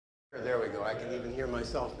There we go. I can even hear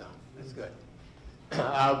myself now. That's good.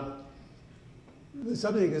 The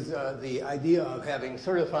subject is the idea of having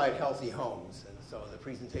certified healthy homes. And so the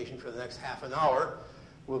presentation for the next half an hour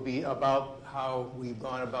will be about how we've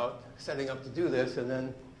gone about setting up to do this, and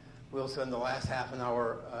then we'll spend the last half an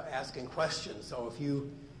hour asking questions. So if you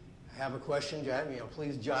have a question,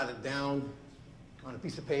 please jot it down on a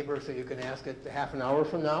piece of paper so you can ask it half an hour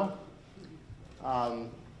from now.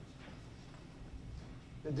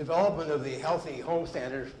 The development of the Healthy Home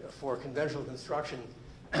Standard for conventional construction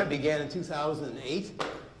began in 2008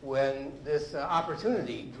 when this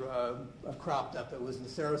opportunity cropped up. It was in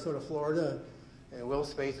Sarasota, Florida, and Will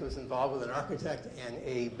Spates was involved with an architect and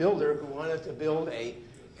a builder who wanted to build a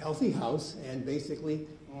healthy house and basically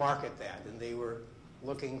market that. And they were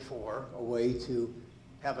looking for a way to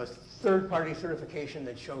have a third-party certification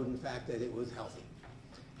that showed, in fact, that it was healthy.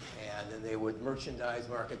 And then they would merchandise,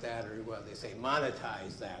 market that, or what they say,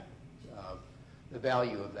 monetize that, the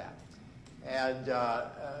value of that. And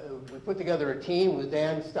we put together a team with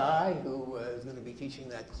Dan Stye, who is going to be teaching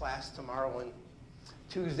that class tomorrow and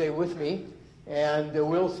Tuesday with me, and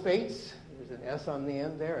Will Spates, there's an S on the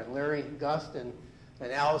end there, and Larry Gust and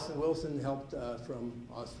Allison Wilson helped from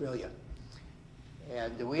Australia.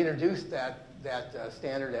 And we introduced that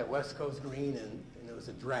standard at West Coast Green, and it was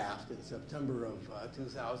a draft in September of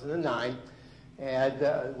 2009,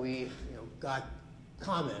 and we got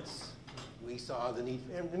comments. We saw the need,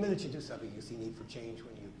 and the minute you do something, you see need for change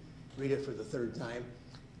when you read it for the third time.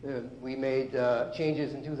 We made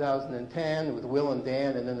changes in 2010 with Will and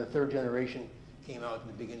Dan, and then the third generation came out in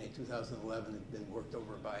the beginning of 2011 and been worked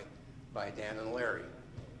over by Dan and Larry.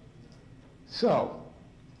 So,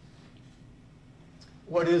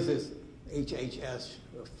 what is this HHS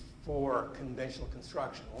for conventional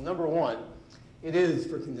construction? Well, number one, it is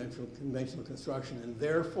for conventional construction, and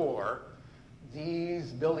therefore,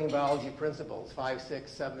 these building biology principles, 5,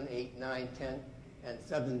 6, 7, 8, 9, 10, and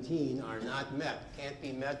 17 are not met. Can't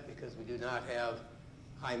be met because we do not have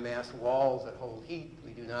high mass walls that hold heat.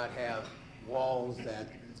 We do not have walls that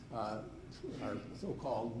are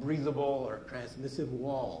so-called breathable or transmissive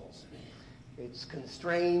walls. It's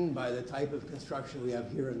constrained by the type of construction we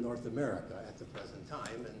have here in North America at the present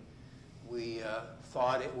time, and we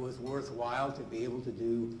thought it was worthwhile to be able to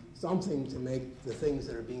do something to make the things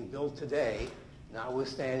that are being built today,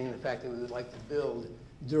 notwithstanding the fact that we would like to build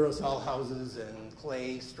Duracell houses and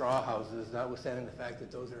clay straw houses, notwithstanding the fact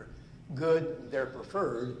that those are good, they're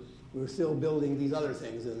preferred, we're still building these other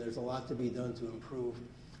things, and there's a lot to be done to improve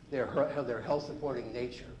their health-supporting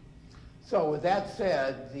nature. So with that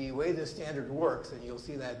said, the way the standard works, and you'll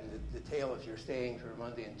see that in the detail if you're staying for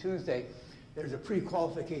Monday and Tuesday, there's a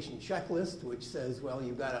pre-qualification checklist which says, well,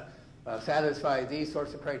 you've got to satisfy these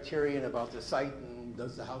sorts of criteria about the site and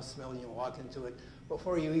does the house smell when you walk into it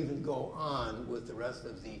before you even go on with the rest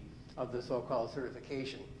of the so-called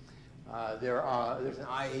certification. There's an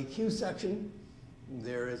IAQ section,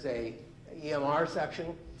 there is a EMR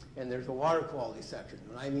section, and there's a water quality section.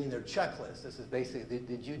 When I mean their checklist, this is basically,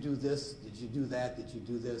 did you do this? Did you do that? Did you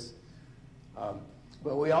do this?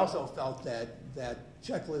 But we also felt that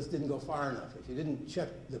checklist didn't go far enough. If you didn't check,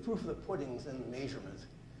 the proof of the pudding's in the measurement,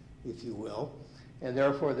 if you will. And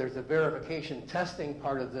therefore, there's a verification testing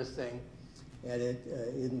part of this thing, and it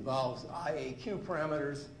involves IAQ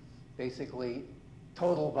parameters, basically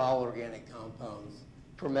total volatile organic compounds,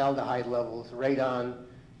 formaldehyde levels, radon,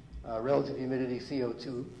 relative humidity,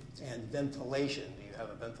 CO2, and ventilation. Do you have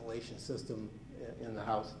a ventilation system in the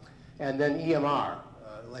house? And then EMR,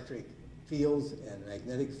 electric fields and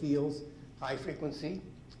magnetic fields, high frequency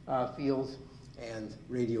fields, and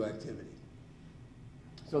radioactivity.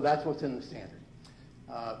 So that's what's in the standard.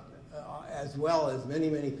 As well as many,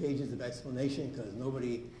 many pages of explanation, because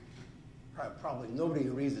probably nobody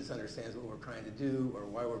who reads this understands what we're trying to do or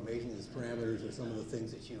why we're measuring these parameters or some of the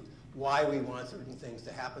things why we want certain things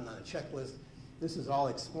to happen on a checklist. This is all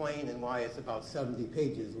explained and why it's about 70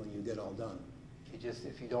 pages when you get all done.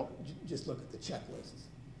 If you don't just look at the checklists.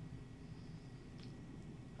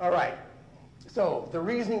 All right. So the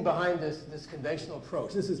reasoning behind this conventional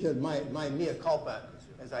approach, this is my mea culpa,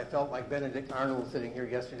 as I felt like Benedict Arnold sitting here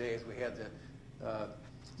yesterday as we had the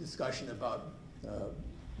discussion about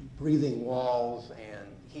breathing walls and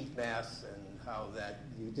heat mass and how that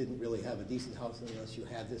you didn't really have a decent house unless you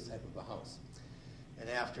had this type of a house. And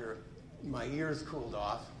after my ears cooled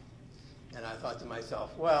off, and I thought to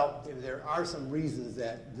myself, well, if there are some reasons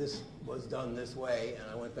that this was done this way, and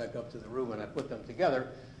I went back up to the room and I put them together,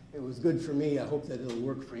 it was good for me. I hope that it'll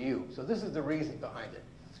work for you. So this is the reason behind it.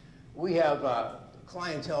 We have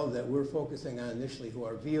clientele that we're focusing on initially who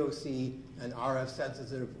are VOC and RF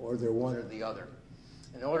sensitive, or they're one or the other.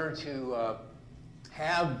 In order to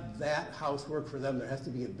have that house work for them, there has to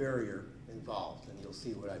be a barrier involved, and you'll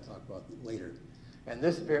see what I talk about later. And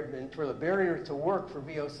this, for the barrier to work for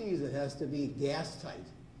VOCs, it has to be gas tight.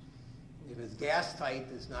 If it's gas tight,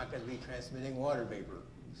 it's not going to be transmitting water vapor.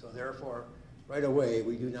 So therefore, right away,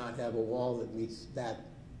 we do not have a wall that meets that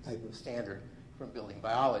type of standard from building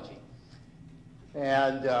biology.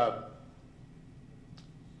 And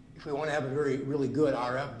if we want to have a really good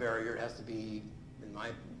RF barrier, it has to be, in my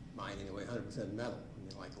mind anyway, 100% metal. I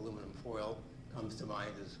mean, like aluminum foil comes to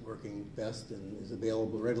mind as working best and is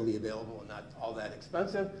available, readily available, and not all that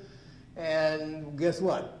expensive. And guess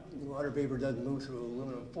what? Water vapor doesn't move through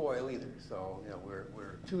aluminum foil either. So you know,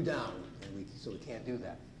 we're two down, and so we can't do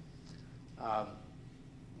that.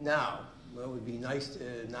 Now, well, it would be nice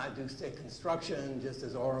to not do stick construction. Just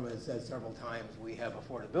as Orem has said several times, we have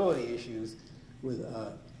affordability issues with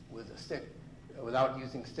a stick, without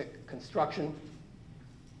using stick construction.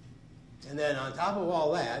 And then on top of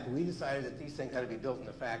all that, we decided that these things had to be built in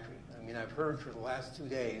the factory. I mean, I've heard for the last 2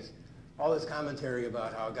 days all this commentary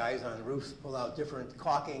about how guys on roofs pull out different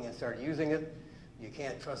caulking and start using it. You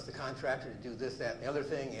can't trust the contractor to do this, that, and the other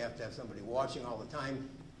thing. You have to have somebody watching all the time.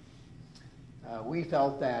 We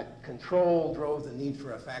felt that control drove the need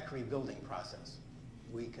for a factory building process.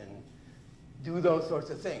 We can do those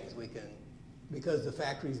sorts of things. We can, because the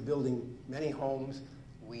factory's building many homes,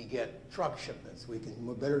 we get truck shipments. We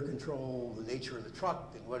can better control the nature of the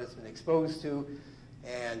truck and what it's been exposed to.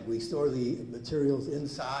 And we store the materials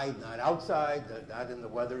inside, not outside, not in the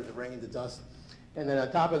weather, the rain, the dust. And then on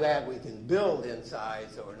top of that, we can build inside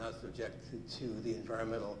so we're not subjected to the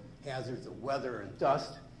environmental hazards of weather and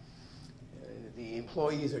dust. The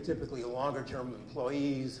employees are typically longer-term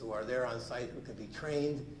employees who are there on site who can be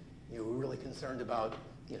trained. You know, we're really concerned about,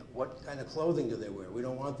 you know, what kind of clothing do they wear. We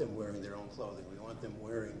don't want them wearing their own clothing. We want them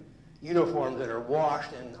wearing uniforms that are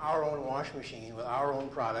washed in our own wash machine with our own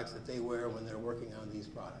products that they wear when they're working on these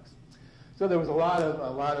products. So there was a lot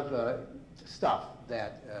of stuff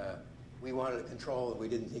that we wanted to control, and we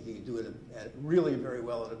didn't think you could do it really very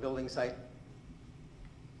well at a building site.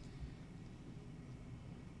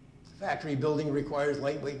 Factory building requires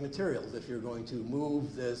lightweight materials. If you're going to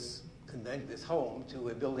move this home to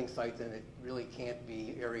a building site, then it really can't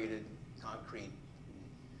be aerated concrete,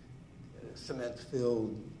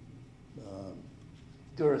 cement-filled,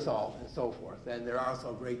 Durasol, and so forth. And there are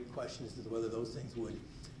also great questions as to whether those things would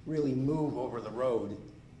really move over the road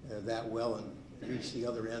that well and reach the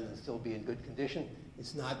other end and still be in good condition.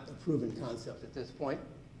 It's not a proven concept at this point.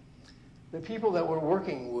 The people that we're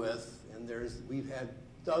working with, and we've had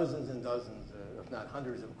dozens and dozens, if not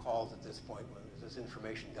hundreds of calls at this point when this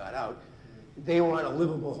information got out. They want a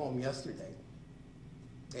livable home yesterday.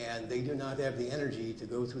 And they do not have the energy to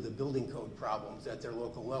go through the building code problems at their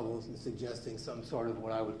local levels and suggesting some sort of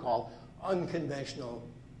what I would call unconventional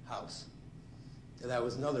house. So that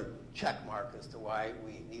was another check mark as to why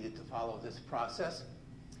we needed to follow this process.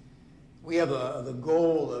 We have the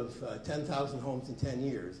goal of 10,000 homes in 10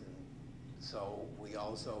 years. And so we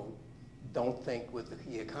also don't think with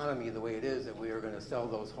the economy the way it is that we are going to sell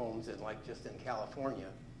those homes just in California.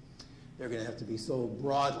 They're going to have to be sold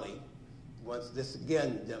broadly. Once this,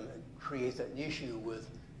 again, creates an issue with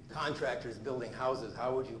contractors building houses.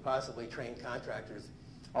 How would you possibly train contractors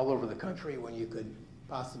all over the country when you could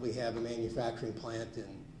possibly have a manufacturing plant in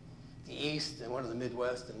the East and one in the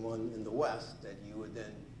Midwest and one in the West that you would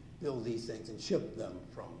then build these things and ship them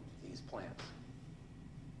from these plants?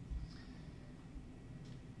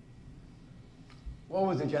 What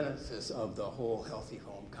was the genesis of the whole healthy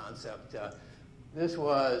home concept? This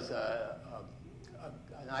was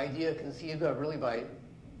an idea conceived of really by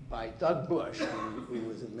Doug Bush, who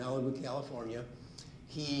was in Malibu, California.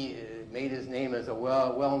 He made his name as a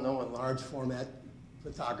well-known large format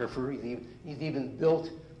photographer. He's even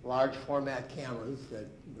built large format cameras that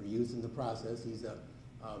were used in the process. He's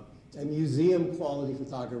a museum quality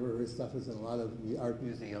photographer. His stuff is in a lot of art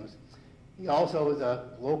museums. He also is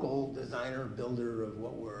a local designer, builder of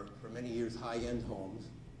what were, for many years, high-end homes.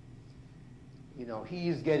 You know,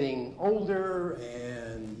 he's getting older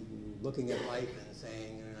and looking at life and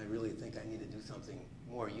saying, I really think I need to do something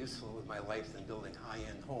more useful with my life than building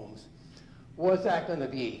high-end homes. What's that going to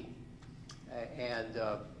be? And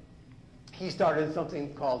he started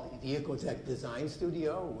something called the Ecotech Design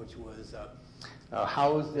Studio, which was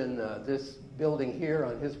housed in this building here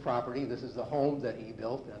on his property. This is the home that he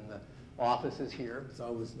built, and the office is here. It's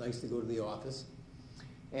always nice to go to the office.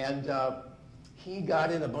 And he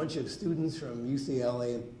got in a bunch of students from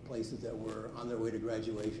UCLA and places that were on their way to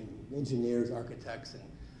graduation, engineers, architects, and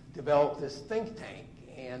developed this think tank.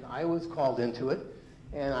 And I was called into it.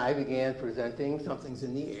 And I began presenting Something's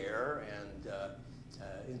in the Air and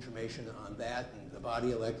information on that, and the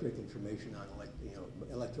body electric, information on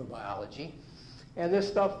electrobiology. And this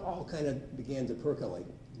stuff all kind of began to percolate.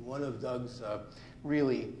 One of Doug's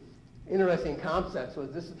really interesting concepts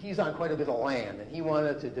was this: he's on quite a bit of land, and he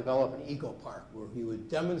wanted to develop an eco-park where he would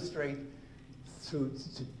demonstrate to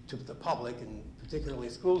the public, and particularly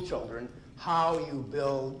school children, how you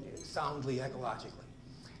build soundly ecologically.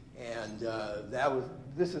 And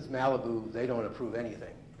this is Malibu. They don't approve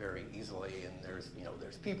anything very easily, and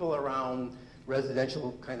there's people around,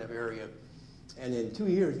 residential kind of area. And in 2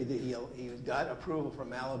 years, he got approval from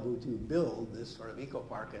Malibu to build this sort of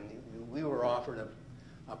eco-park, and we were offered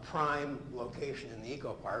a prime location in the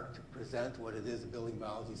eco-park to present what it is the building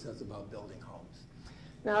biology says about building homes.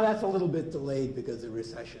 Now that's a little bit delayed because the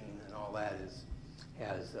recession and all that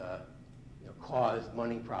has caused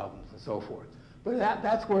money problems and so forth. But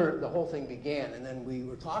that's where the whole thing began. And then we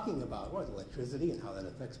were talking about electricity and how that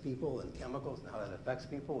affects people, and chemicals and how that affects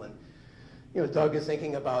people. And Doug is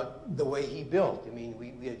thinking about the way he built. I mean,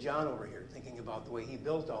 we had John over here thinking about the way he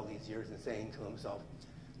built all these years and saying to himself,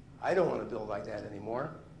 I don't want to build like that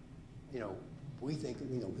anymore. We think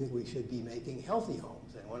we should be making healthy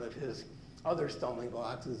homes. And one of his other stumbling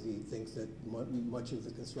blocks is he thinks that much of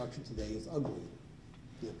the construction today is ugly.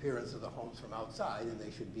 The appearance of the homes from outside, and they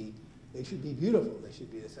should be beautiful. They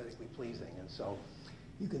should be aesthetically pleasing. And so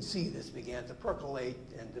you can see this began to percolate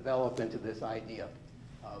and develop into this idea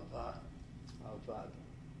of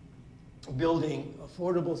building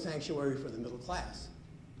affordable sanctuary for the middle class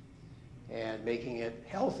and making it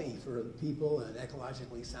healthy for people and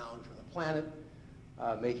ecologically sound for the planet,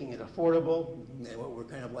 making it affordable. And what we're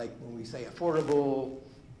kind of like when we say affordable,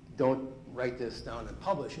 don't write this down and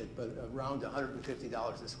publish it, but around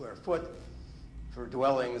 $150 a square foot for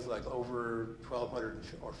dwellings like over 1,200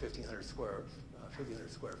 or 1,500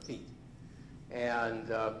 square feet. And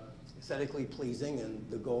aesthetically pleasing, and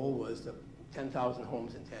the goal was 10,000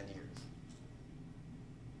 homes in 10 years.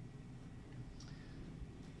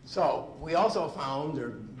 So we also found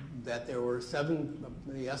that there were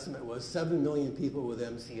the estimate was 7 million people with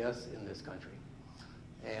MCS in this country.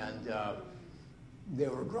 And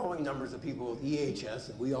there were growing numbers of people with EHS,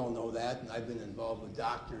 and we all know that, and I've been involved with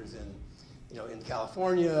doctors in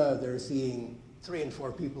California. They're seeing 3 and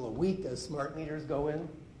 4 people a week as smart meters go in.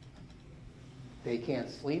 They can't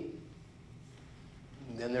sleep.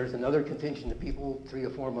 And then there's another contingent of people 3 or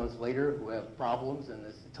 4 months later who have problems, and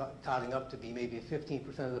it's totting up to be maybe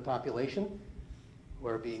 15% of the population who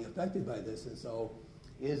are being affected by this. And so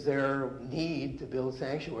is there need to build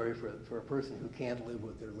sanctuary for a person who can't live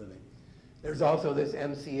what they're living? There's also this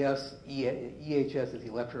MCS, EHS is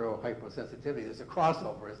electrohypersensitivity. There's a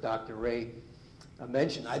crossover, as Dr. Ray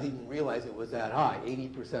mentioned. I didn't realize it was that high.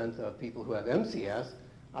 80% of people who have MCS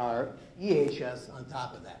are EHS on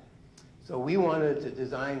top of that. So we wanted to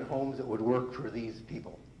design homes that would work for these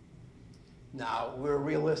people. Now, we're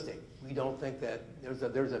realistic. We don't think that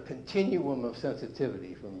there's a continuum of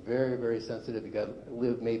sensitivity from very, very sensitive, you got to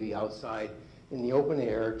live maybe outside in the open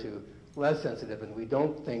air, to less sensitive, and we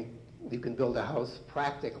don't think you can build a house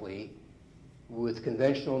practically with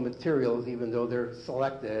conventional materials, even though they're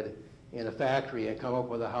selected in a factory, and come up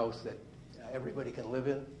with a house that everybody can live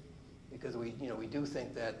in, because we do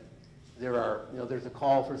think that there's a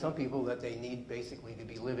call for some people that they need basically to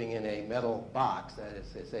be living in a metal box, that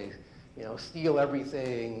is to say, steel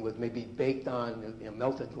everything with maybe baked on,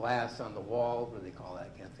 melted glass on the walls. What do they call that?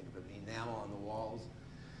 I can't think of it. Enamel on the walls.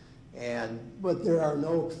 But there are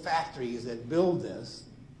no factories that build this.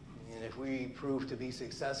 And if we prove to be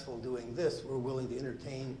successful doing this, we're willing to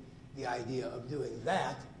entertain the idea of doing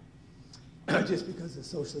that, just because it's a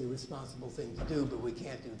socially responsible thing to do. But we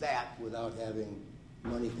can't do that without having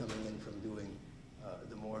money coming in from doing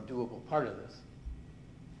the more doable part of this.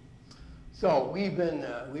 So we've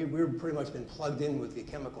pretty much been plugged in with the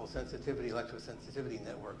chemical sensitivity, electrosensitivity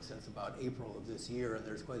network since about April of this year, and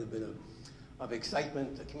there's quite a bit of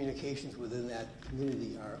excitement. The communications within that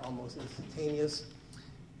community are almost instantaneous,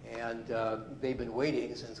 and they've been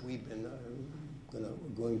waiting since we've been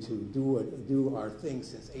going to do our thing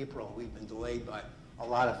since April. We've been delayed by a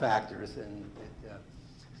lot of factors, and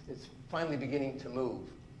it's finally beginning to move.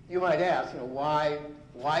 You might ask, why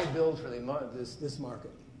build for this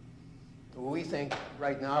market? Well, we think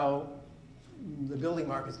right now the building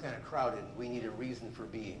market's kind of crowded. We need a reason for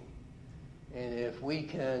being. And if we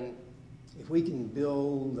can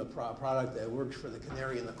build a product that works for the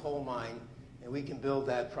canary in the coal mine, and we can build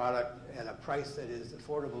that product at a price that is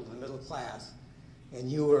affordable to the middle class, and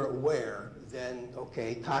you are aware, then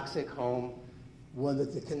okay, toxic home, one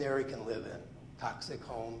that the canary can live in. Toxic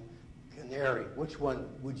home, canary. Which one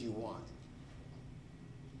would you want?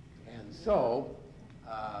 And so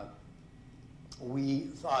we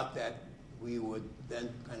thought that we would then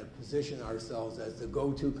kind of position ourselves as the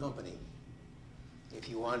go-to company if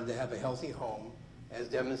you wanted to have a healthy home, as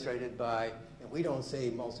demonstrated by, and we don't say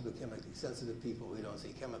multiple chemically sensitive people, we don't say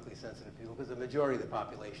chemically sensitive people, because the majority of the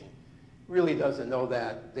population really doesn't know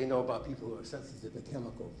that. They know about people who are sensitive to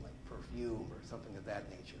chemicals like perfume or something of that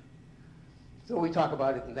nature. So we talk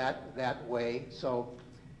about it in that way. So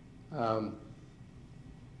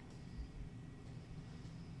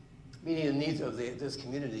meeting the needs of this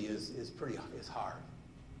community is hard,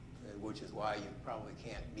 which is why you probably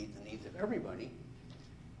can't meet the needs of everybody,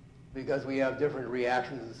 because we have different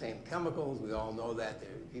reactions to the same chemicals. We all know that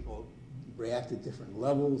people react at different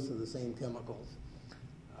levels to the same chemicals.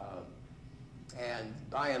 And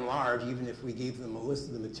by and large, even if we gave them a list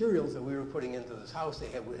of the materials that we were putting into this house,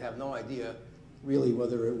 they would have no idea really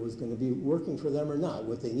whether it was going to be working for them or not.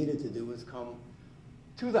 What they needed to do was come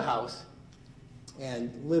to the house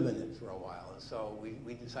and live in it for a while. And so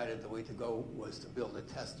we decided the way to go was to build a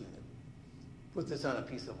test unit. Put this on a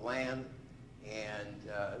piece of land and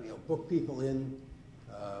book people in.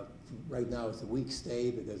 Right now it's a week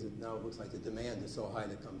stay because now it looks like the demand is so high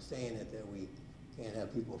to come stay in it that we can't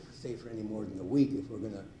have people stay for any more than a week if we're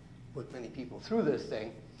going to put many people through this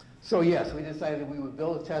thing. So yes, we decided we would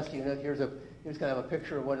build a test unit. Here's kind of a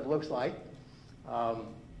picture of what it looks like.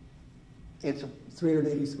 It's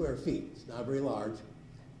 380 square feet. It's not very large.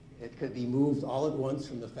 It could be moved all at once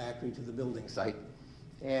from the factory to the building site.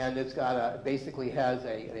 And it's got basically has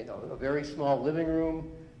a very small living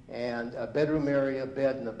room and a bedroom area,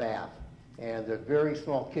 bed, and a bath. And a very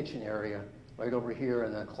small kitchen area right over here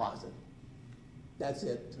and a closet. That's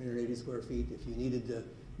it, 380 square feet. If you needed to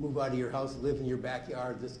move out of your house, live in your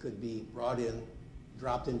backyard, this could be brought in,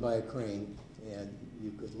 dropped in by a crane, and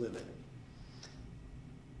you could live in it.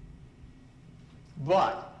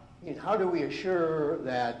 But how do we assure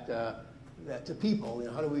that to people,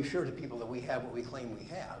 how do we assure to people that we have what we claim we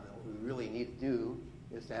have? And what we really need to do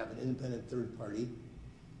is to have an independent third-party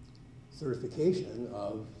certification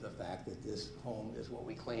of the fact that this home is what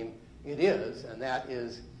we claim it is, and that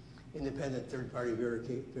is independent third-party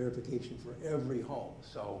verification for every home.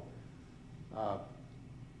 So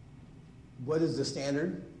what is the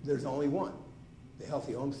standard? There's only one. The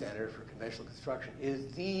Healthy Home Standard for conventional construction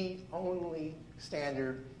is the only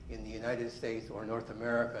standard in the United States or North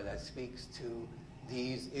America that speaks to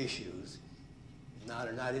these issues,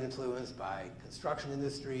 are not influenced by construction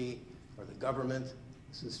industry or the government.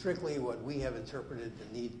 This is strictly what we have interpreted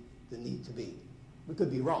the need to be. We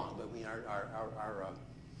could be wrong, but our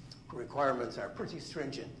requirements are pretty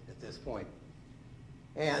stringent at this point.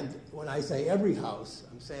 And when I say every house,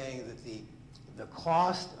 I'm saying that the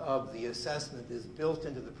cost of the assessment is built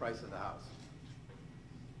into the price of the house.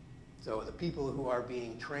 So the people who are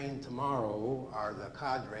being trained tomorrow are the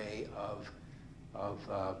cadre of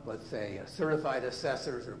let's say, certified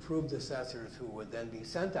assessors or approved assessors who would then be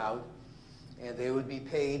sent out, and they would be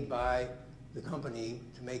paid by the company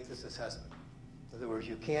to make this assessment. In other words,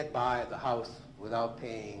 you can't buy the house without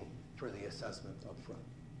paying for the assessment up front.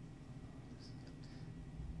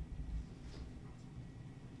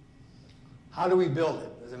 How do we build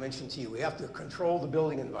it? As I mentioned to you, we have to control the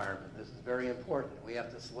building environment. This is very important. We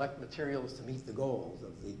have to select materials to meet the goals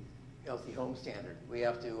of the Healthy Home Standard. We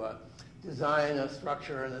have to design a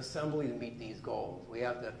structure and assembly to meet these goals. We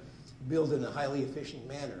have to build in a highly efficient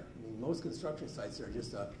manner. I mean, most construction sites are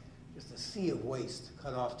just a sea of waste,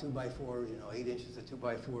 cut off 2x4s, 8 inches of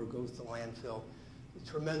 2x4 goes to landfill. A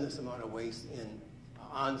tremendous amount of waste in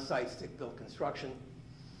on-site stick-built construction.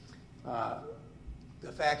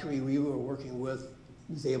 The factory we were working with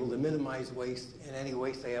is able to minimize waste, and any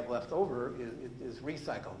waste they have left over is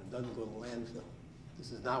recycled. It doesn't go to landfill.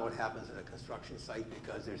 This is not what happens at a construction site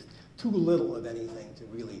because there's too little of anything to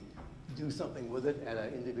really do something with it at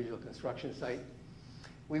an individual construction site.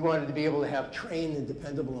 We wanted to be able to have trained and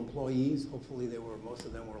dependable employees. Hopefully most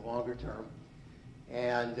of them were longer term.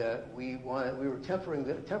 And we were tempering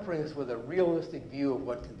this with a realistic view of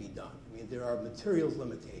what can be done. I mean, there are materials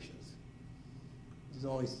limitations. There's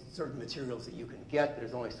only certain materials that you can get.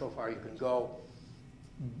 There's only so far you can go.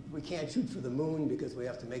 We can't shoot for the moon because we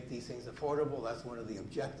have to make these things affordable. That's one of the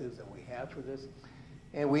objectives that we have for this.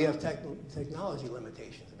 And we have technology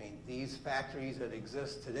limitations. I mean, these factories that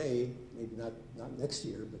exist today, maybe not next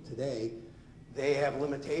year, but today, they have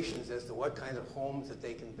limitations as to what kind of homes that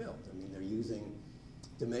they can build. I mean, they're using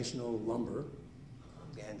dimensional lumber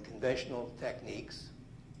and conventional techniques.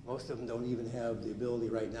 Most of them don't even have the ability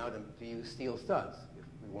right now to use steel studs if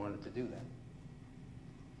we wanted to do that.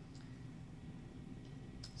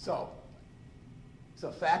 So So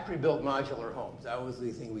factory-built modular homes, that was the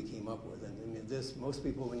thing we came up with. And I mean, most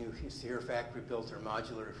people, when you hear factory-built or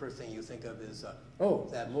modular, the first thing you think of is, oh,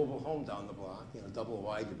 that mobile home down the block, double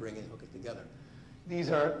wide, you bring it, hook it together. These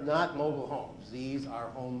are not mobile homes. These are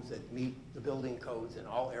homes that meet the building codes in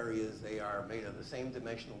all areas. They are made of the same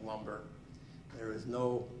dimensional lumber. There is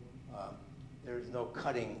no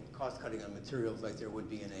cost cutting on materials like there would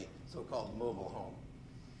be in a so-called mobile home.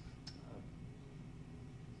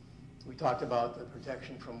 We talked about the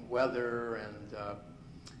protection from weather, and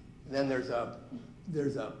then there's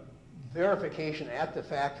a verification at the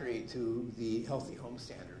factory to the Healthy Home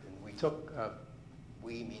Standard. And we took,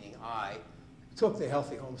 we meaning I, took the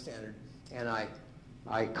Healthy Home Standard, and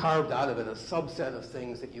I carved out of it a subset of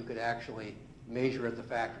things that you could actually measure at the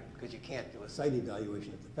factory, because you can't do a site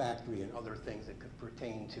evaluation at the factory and other things that could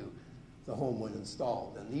pertain to the home when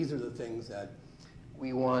installed. And these are the things that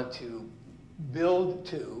we want to build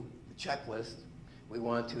to the checklist. We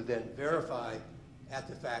want to then verify at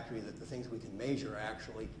the factory that the things we can measure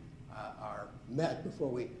actually are met before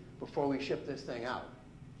we ship this thing out.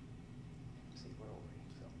 Let's see, where are we?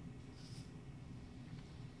 So,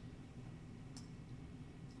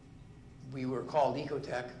 we were called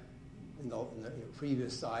Ecotech. In the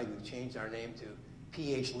previous slide, we've changed our name to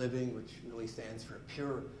PH Living, which really stands for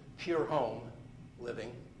pure home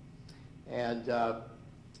living. And the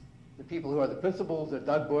people who are the principals are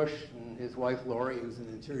Doug Bush and his wife Lori, who's an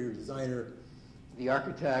interior designer. The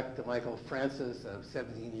architect, Michael Francis,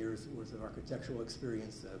 17 years worth of architectural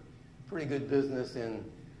experience, a pretty good business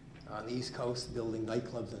on the East Coast, building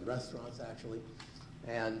nightclubs and restaurants, actually.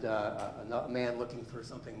 And a man looking for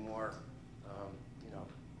something more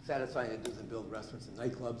satisfying that doesn't build restaurants and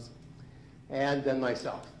nightclubs. And then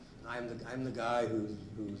myself. I'm the guy who's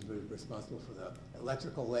responsible for the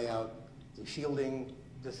electrical layout, the shielding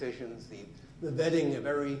decisions, the vetting of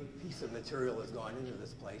every piece of material that's gone into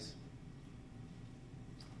this place.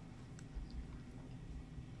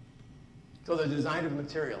 So the design of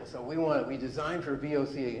materials. So we designed for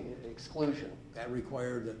VOC exclusion. That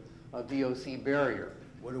required a VOC barrier.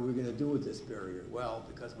 What are we going to do with this barrier? Well,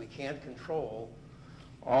 because we can't control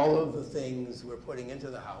all of the things we're putting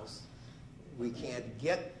into the house, we can't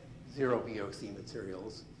get zero VOC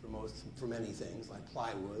materials for many things, like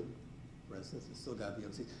plywood, for instance. It's still got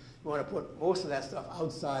VOC. We want to put most of that stuff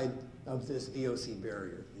outside of this VOC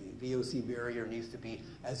barrier. The VOC barrier needs to be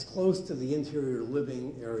as close to the interior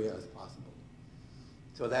living area as possible.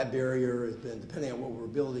 So that barrier has been, depending on what we're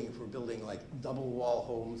building, if we're building like double wall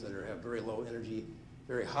homes that have very low energy,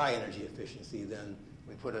 very high energy efficiency, then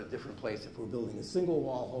we put a different place. If we're building a single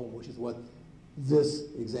wall home, which is what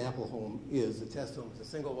this example home is, the test home is a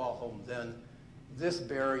single wall home, then this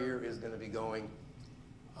barrier is going to be going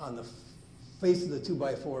on the face of the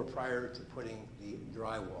 2x4 prior to putting the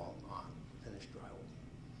drywall on, finished drywall.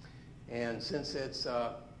 And since it's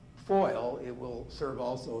foil, it will serve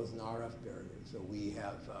also as an RF barrier. So we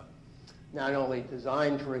have not only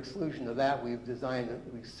designed for exclusion of that, we've designed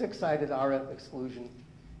a six-sided RF exclusion,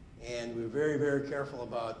 and we're very, very careful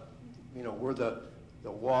about, where the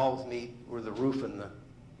walls meet, where the roof and the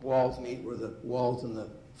walls meet, where the walls and the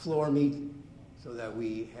floor meet, so that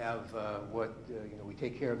we have we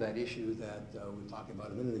take care of that issue that we were talking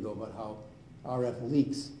about a minute ago about how RF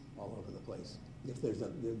leaks all over the place if there's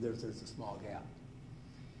a small gap.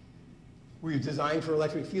 We've designed for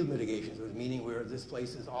electric field mitigation, so meaning where this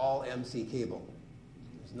place is all MC cable.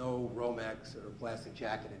 There's no Romex or plastic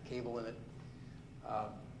jacketed cable in it.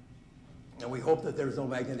 And we hope that there's no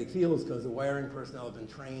magnetic fields because the wiring personnel have been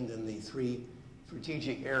trained in the 3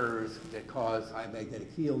 strategic errors that cause high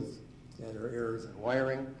magnetic fields that are errors in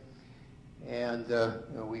wiring. And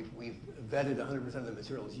we've vetted 100% of the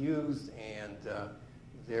materials used, and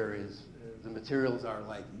the materials are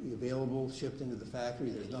like available, shipped into the factory.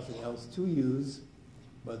 There's nothing else to use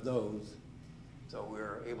but those. So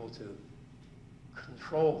we're able to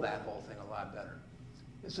control that whole thing a lot better.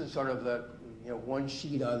 This is sort of the one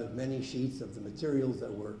sheet out of many sheets of the materials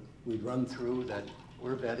that we'd run through that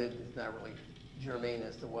were vetted. It's not really germane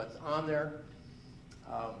as to what's on there.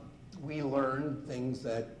 We learned things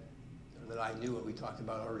that I knew, and we talked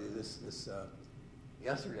about already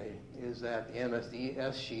yesterday, is that the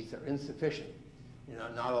MSDS sheets are insufficient.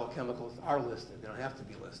 Not all chemicals are listed. They don't have to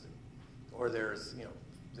be listed. Or they're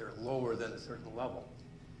lower than a certain level.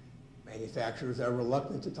 Manufacturers are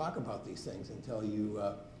reluctant to talk about these things until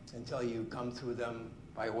you come through them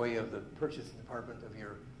by way of the purchasing department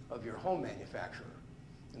of your home manufacturer.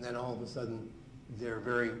 And then all of a sudden, they're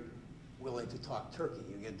very willing to talk turkey.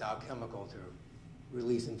 You get Dow Chemical to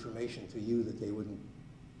release information to you that they wouldn't,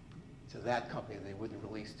 to that company, they wouldn't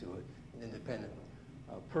release to an independent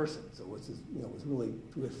person. So it was really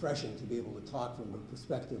refreshing to be able to talk from the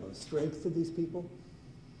perspective of strength to these people.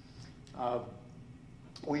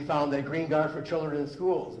 We found that Green Guard for children in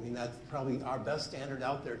schools, I mean, that's probably our best standard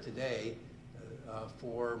out there today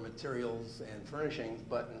for materials and furnishings,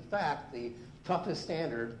 but in fact, the toughest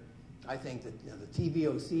standard, I think that the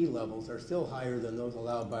TVOC levels are still higher than those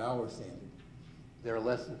allowed by our standard. They're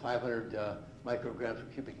less than 500 micrograms per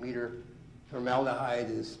cubic meter.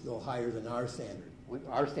 Formaldehyde is still higher than our standard.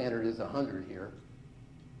 Our standard is 100 here,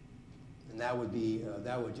 and that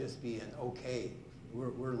would just be an okay.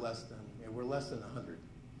 We're less than 100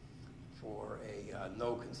 for a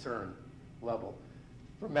no concern level.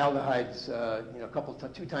 Formaldehyde's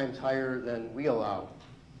two times higher than we allow.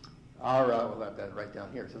 We'll have that right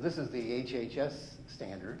down here. So this is the HHS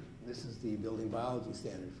standard. This is the building biology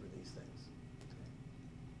standard for these things.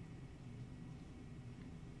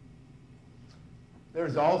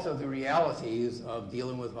 There's also the realities of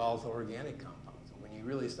dealing with volatile organic compounds. And when you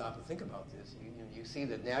really stop and think about this, you see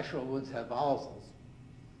that natural woods have volatiles.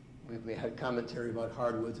 We had commentary about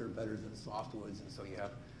hardwoods are better than softwoods, and so you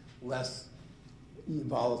have less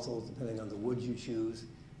volatiles depending on the wood you choose.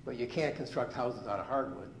 But you can't construct houses out of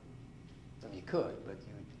hardwood. I mean, you could, but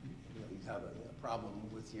you'd have a problem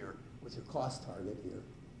with your cost target here.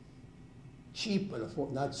 Cheap, but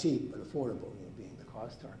not cheap, but affordable, being the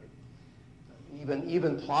cost target.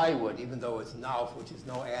 Even plywood, even though it's NAF, which is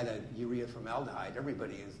no added urea formaldehyde,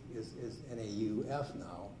 everybody is NAUF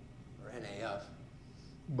now, or NAF.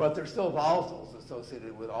 But there's still volatiles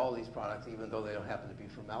associated with all these products, even though they don't happen to be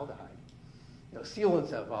formaldehyde. Sealants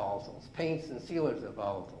have volatiles. Paints and sealers have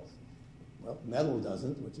volatiles. Well, metal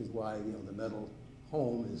doesn't, which is why the metal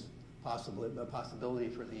home is a possibility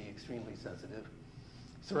for the extremely sensitive.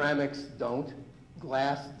 Ceramics don't.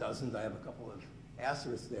 Glass doesn't. I have a couple of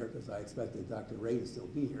asterisks there because I expected Dr. Ray to still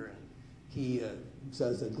be here, and he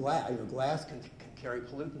says that glass can carry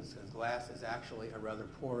pollutants because glass is actually a rather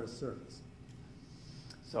porous surface.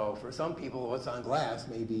 So for some people, what's on glass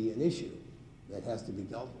may be an issue that has to be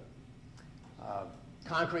dealt with.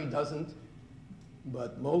 Concrete doesn't,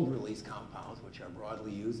 but mold release compounds, which are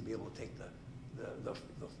broadly used to be able to take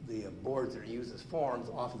the boards that are used as forms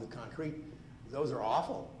off of the concrete, those are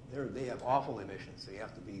awful. They have awful emissions, so you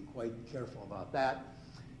have to be quite careful about that.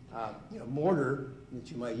 Mortar that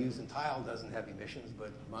you might use in tile doesn't have emissions,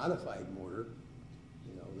 but modified mortar,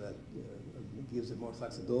 that gives it more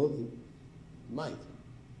flexibility, might.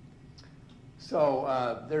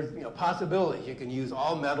 So there's possibilities. You can use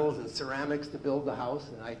all metals and ceramics to build the house,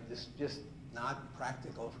 and it's just not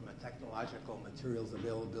practical from a technological, materials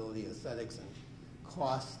availability, aesthetics, and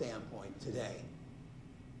cost standpoint today.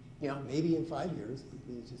 Maybe in 5 years.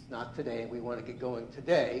 It's just not today. We want to get going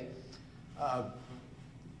today.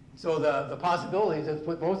 So the possibilities is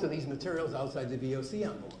put most of these materials outside the VOC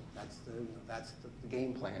envelope. That's the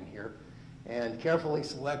game plan here. And carefully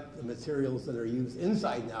select the materials that are used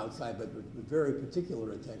inside and outside, but with very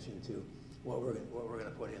particular attention to what we're going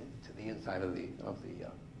to put into the inside of the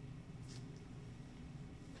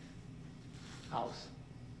house.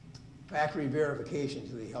 Factory verification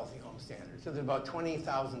to the Healthy Home Standard. So there's about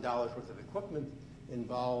 $20,000 worth of equipment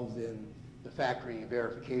involved in the factory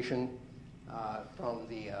verification from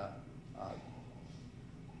the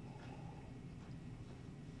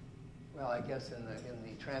well, I guess in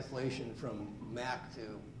the translation from Mac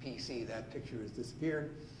to PC, that picture has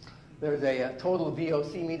disappeared. There's a total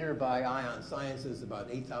VOC meter by Ion Sciences, about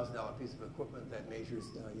 $8,000 piece of equipment that measures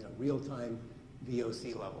real-time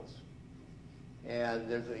VOC levels. And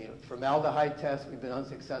there's a formaldehyde test. We've been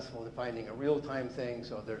unsuccessful in finding a real-time thing,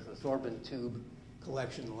 so there's a sorbent tube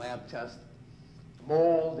collection lab test.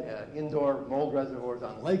 Mold, indoor mold reservoirs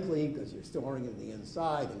unlikely because you're storing it in the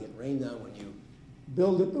inside and get rained on when you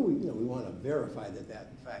build it, but we want to verify that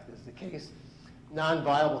in fact is the case.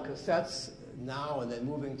 Non-viable cassettes now, and then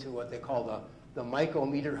moving to what they call the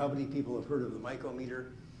mycometer. How many people have heard of the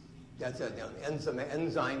mycometer? That's an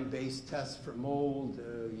enzyme-based test for mold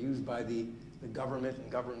used by the government and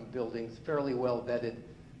government buildings, fairly well vetted,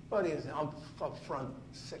 but it's an upfront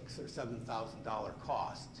 $6,000 or $7,000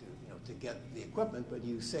 cost to get the equipment, but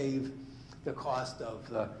you save the cost of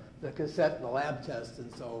the cassette and the lab test,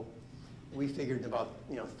 and so we figured about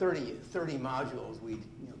 30 modules we'd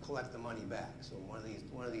collect the money back. So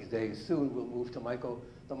one of these days soon we'll move to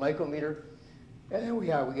the mycometer, and then we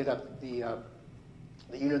get up the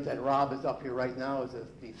unit that Rob is up here right now is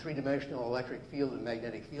the three-dimensional electric field and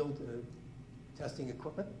magnetic field testing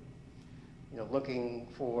equipment. Looking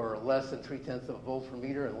for less than 0.3 of a volt per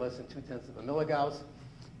meter and less than 0.2 of a milligauss.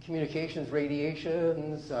 Communications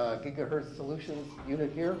radiations, gigahertz solutions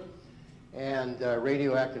unit here. and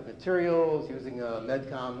radioactive materials, using a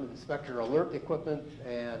Medcom inspector alert equipment,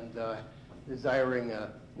 and desiring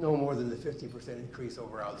no more than the 50% increase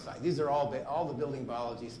over outside. These are all the building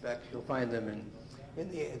biology specs. You'll find them in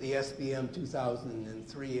the SBM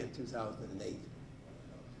 2003 and 2008.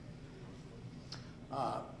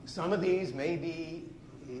 Some of these may be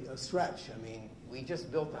a stretch. I mean, we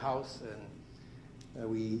just built the house, and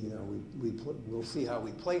we'll see how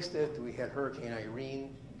we placed it. We had Hurricane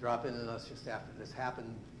Irene drop in on us just after this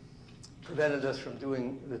happened, prevented us from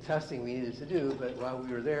doing the testing we needed to do. But while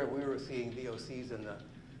we were there, we were seeing VOCs in the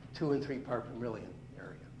 2 and 3 part per million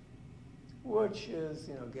area, which is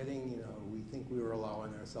getting we think we were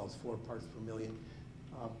allowing ourselves 4 parts per million.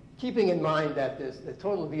 Keeping in mind that the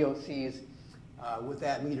total VOCs with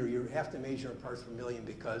that meter, you have to measure in parts per million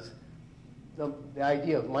because the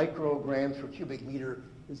idea of micrograms per cubic meter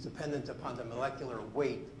is dependent upon the molecular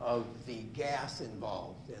weight of the gas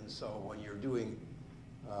involved. And so when you're doing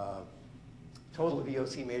total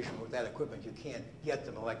VOC measurement with that equipment, you can't get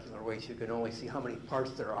the molecular weights. You can only see how many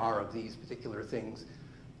parts there are of these particular things,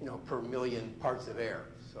 per million parts of air.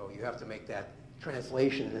 So you have to make that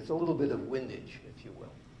translation, and it's a little bit of windage, if you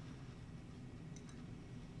will.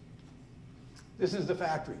 This is the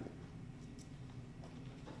factory.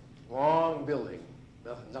 Long building,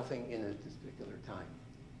 nothing in it at this particular time.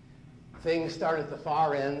 Things start at the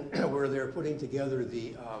far end where they're putting together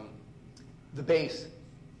the base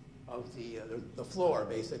of the floor,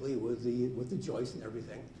 basically, with the joists and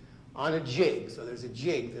everything, on a jig. So there's a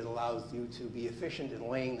jig that allows you to be efficient in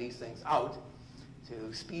laying these things out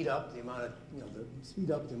to speed up the amount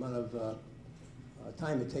of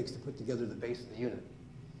time it takes to put together the base of the unit.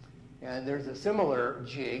 And there's a similar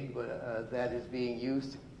jig that is being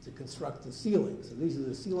used to construct the ceiling. So these are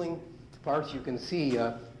the ceiling parts you can see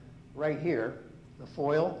right here. The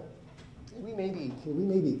foil. Can we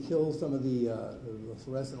maybe kill some of the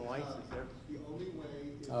fluorescent lights? Is there? The only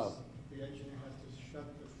way is the engineer has to shut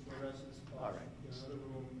the fluorescence off. All right. In another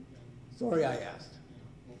room. Sorry, I asked.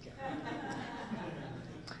 Okay.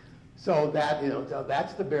 So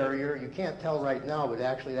that's the barrier. You can't tell right now, but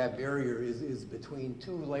actually that barrier is between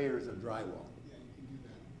 2 layers of drywall. Yeah, you can do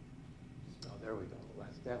that. Oh, there we go.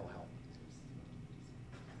 That'll help.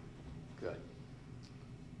 Good.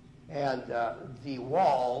 And the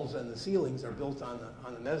walls and the ceilings are built on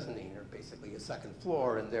the mezzanine, or basically a second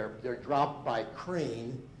floor, and they're dropped by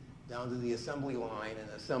crane down to the assembly line and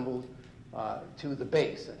assembled to the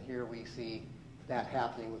base. And here we see that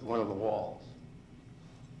happening with one of the walls.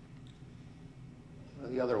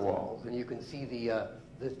 The other walls, and you can see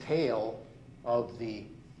the tail of the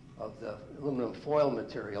aluminum foil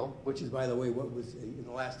material, which is, by the way, what was in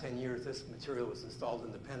the last 10 years. This material was installed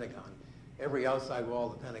in the Pentagon. Every outside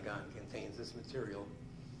wall of the Pentagon contains this material,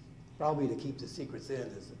 probably to keep the secrets in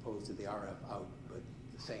as opposed to the RF out, but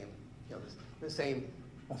the same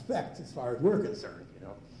effect as far as we're concerned.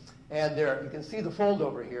 And there you can see the fold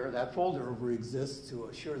over here. That fold over exists to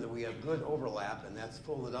assure that we have good overlap, and that's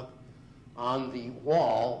folded up on the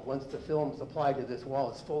wall. Once the film is applied to this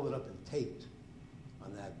wall, it's folded up and taped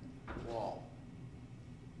on that wall.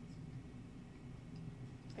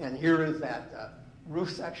 And here is that roof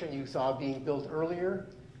section you saw being built earlier,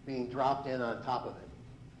 being dropped in on top of it.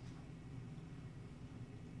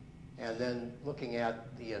 And then looking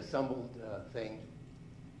at the assembled thing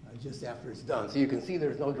just after it's done. So you can see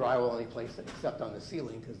there's no drywall any place except on the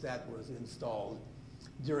ceiling, because that was installed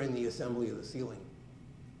during the assembly of the ceiling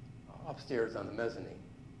upstairs on the mezzanine.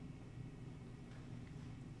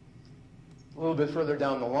 A little bit further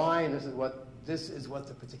down the line, this is what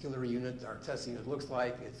the particular unit, our test unit, looks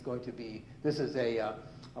like. It's going to be, this is a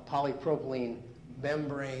polypropylene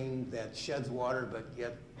membrane that sheds water but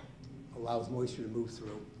yet allows moisture to move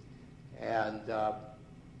through. And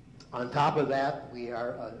on top of that, we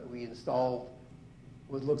installed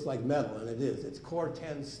what looks like metal, and it is. It's core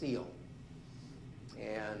 10 steel.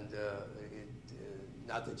 And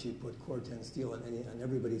not that you put core 10 steel on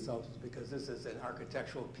everybody's houses, because this is an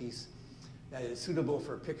architectural piece that is suitable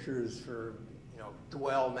for pictures for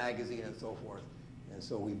Dwell magazine and so forth. And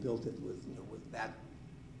so we built it with that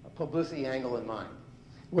publicity angle in mind.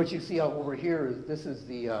 What you see out over here is this is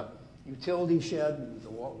the utility shed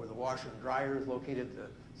where the washer and dryer is located. The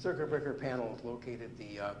circuit breaker panel is located.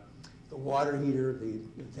 The water heater,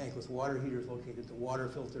 the tankless water heater is located. The water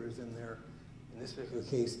filter is in there. In this particular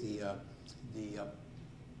case, the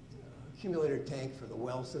accumulator tank for the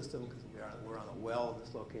well system, because we're on a well.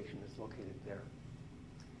 This location is located there.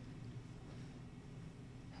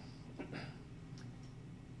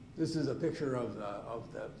 This is a picture of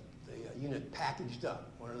the unit packaged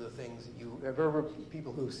up. One of the things that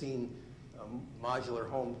people who've seen modular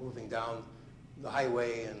homes moving down the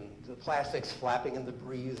highway, and the plastics flapping in the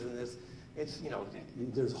breeze, and it's, you know,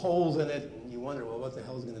 there's holes in it, and you wonder, well, what the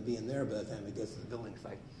hell is going to be in there by the time it gets to the building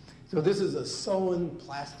site. So this is a sewn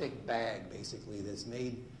plastic bag, basically, that's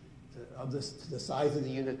made of this, to the size of the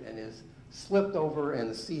unit and is slipped over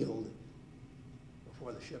and sealed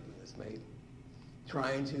before the shipment is made,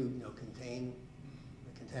 trying to, you know, contain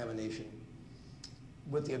the contamination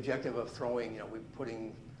with the objective of throwing, you know, we're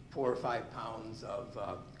putting 4 or 5 pounds of,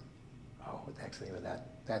 what the heck's the name of that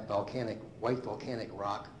white volcanic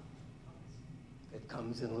rock. It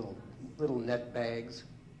comes in little net bags.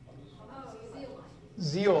 Oh,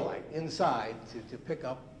 Zeolite inside to pick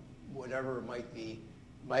up whatever might be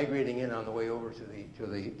migrating in on the way over to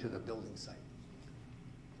the building site.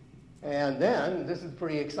 And then this is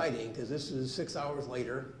pretty exciting because this is 6 hours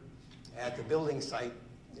later at the building site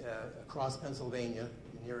across Pennsylvania,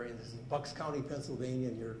 this is Bucks County,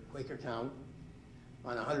 Pennsylvania, near Quakertown,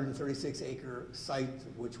 on a 136-acre site,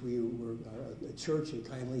 which a church had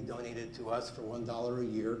kindly donated to us for $1 a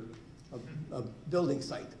year, a building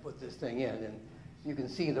site to put this thing in. And you can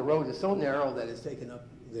see the road is so narrow that it's taken up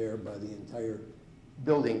there by the entire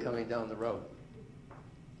building coming down the road.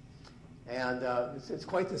 And it's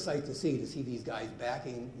quite the sight to see these guys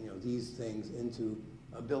backing, you know, these things into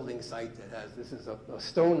a building site that has, this is a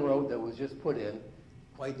stone road that was just put in,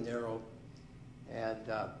 quite narrow, and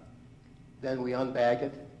then we unbag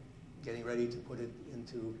it, getting ready to put it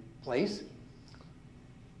into place.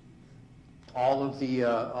 All of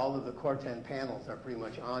the Core-10 panels are pretty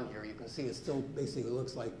much on here. You can see it still basically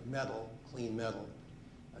looks like metal, clean metal.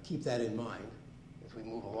 Keep that in mind as we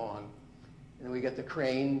move along. And then we get the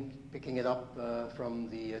crane picking it up from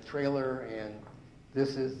the trailer, and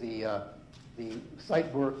this is the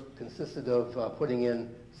site work consisted of putting in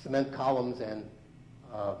cement columns and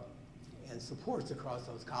supports across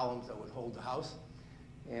those columns that would hold the house.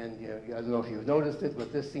 And you know, I don't know if you've noticed it,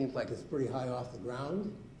 but this seems like it's pretty high off the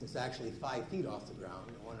ground. It's actually 5 feet off the ground.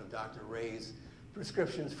 And one of Dr. Ray's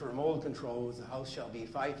prescriptions for mold control was the house shall be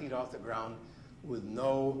 5 feet off the ground with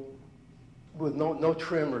no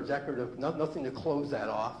trim or decorative, nothing to close that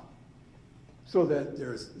off, so that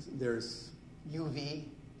there's UV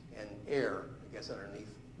and air, I guess, underneath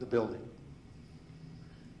the building.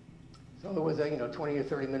 So it was a 20 or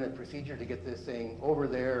 30 minute procedure to get this thing over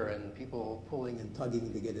there, and people pulling and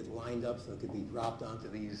tugging to get it lined up so it could be dropped onto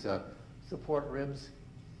these support ribs.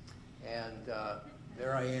 And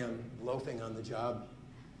there I am loafing on the job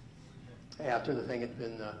after the thing had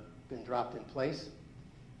been dropped in place.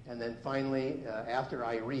 And then finally, after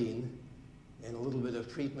Irene, and a little bit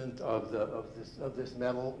of treatment of this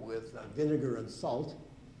metal with vinegar and salt,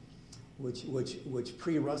 which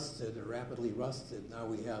pre-rusted or rapidly rusted. Now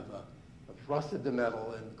we have rusted the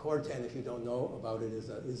metal, and Core-10, if you don't know about it, is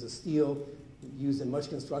a steel used in much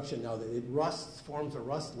construction now that it rusts, forms a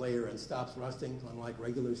rust layer and stops rusting, unlike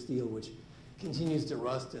regular steel, which continues to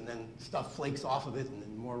rust and then stuff flakes off of it and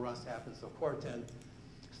then more rust happens. So Core-10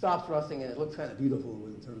 stops rusting, and it looks kind of beautiful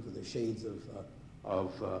in terms of the shades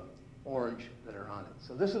of orange that are on it.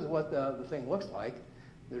 So this is what the thing looks like.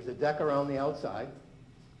 There's a deck around the outside,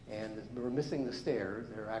 and we're missing the stairs.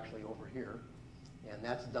 They're actually over here, and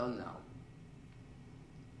that's done now.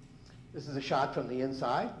 This is a shot from the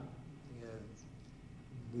inside.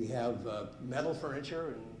 We have metal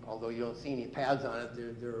furniture, and although you don't see any pads on it,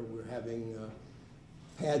 we're having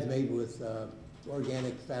pads made with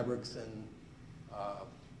organic fabrics and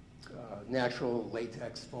natural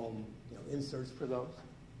latex foam, inserts for those.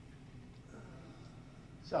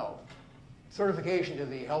 So, certification to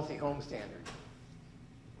the Healthy Home Standard.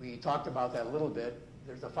 We talked about that a little bit.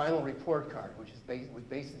 There's a final report card, which is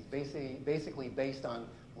basically based on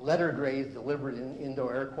letter grades delivered in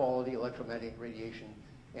indoor air quality, electromagnetic radiation,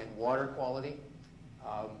 and water quality.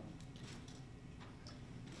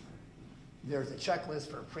 There's a checklist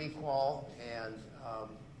for pre-qual and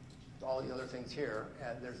all the other things here.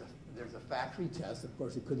 And there's a factory test. Of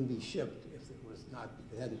course, it couldn't be shipped if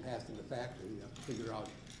it hadn't passed in the factory. You have to figure out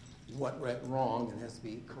what went wrong, and it has to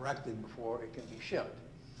be corrected before it can be shipped.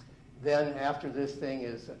 Then, after this thing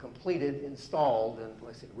is completed, installed, and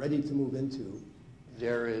like I said, ready to move into,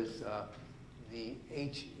 there is the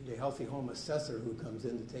Healthy Home Assessor who comes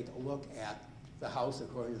in to take a look at the house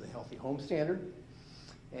according to the Healthy Home Standard.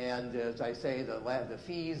 And as I say, the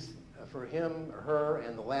fees for him or her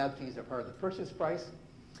and the lab fees are part of the purchase price.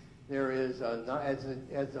 There is,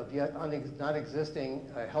 as of yet, not existing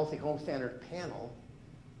Healthy Home Standard panel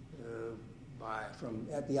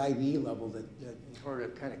at the IB level that in order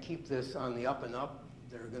to kind of keep this on the up and up,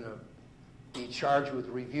 they're going to be charged with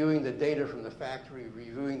reviewing the data from the factory,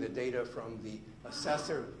 reviewing the data from the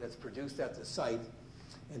assessor that's produced at the site,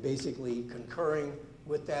 and basically concurring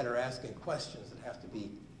with that or asking questions that have to be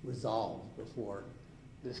resolved before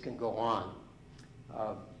this can go on.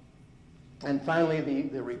 And finally,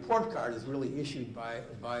 the report card is really issued by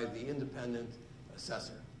the independent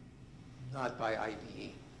assessor, not by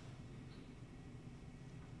IBE.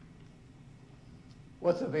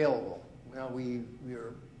 What's available? Well, we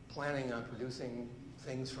are planning on producing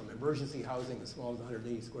things from emergency housing as small as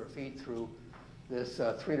 180 square feet through this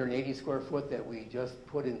 380 square foot that we just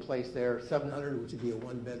put in place there, 700, which would be a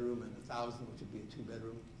one bedroom, and 1,000, which would be a two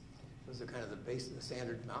bedroom. Those are kind of the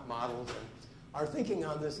standard models. And our thinking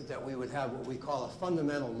on this is that we would have what we call a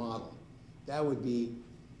fundamental model. That would be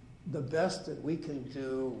the best that we can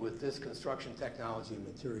do with this construction technology and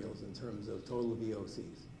materials in terms of total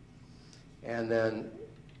VOCs. And then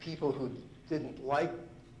people who didn't like,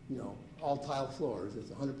 all tile floors,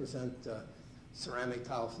 it's 100% ceramic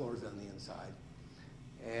tile floors on the inside.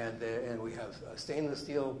 And we have stainless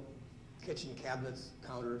steel kitchen cabinets,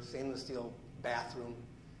 counters, stainless steel bathroom.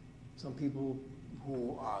 Some people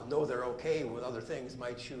who know they're okay with other things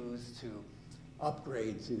might choose to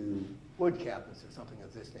upgrade to wood cabinets or something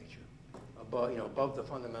of this nature, above the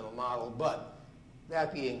fundamental model. But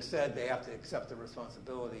that being said, they have to accept the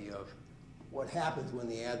responsibility of what happens when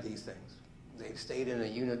they add these things. They've stayed in a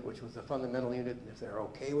unit which was a fundamental unit, and if they're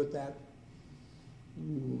okay with that,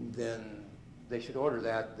 then they should order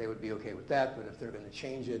that. They would be okay with that. But if they're going to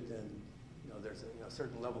change it, then there's a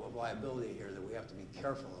certain level of liability here that we have to be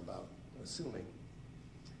careful about assuming.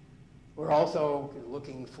 We're also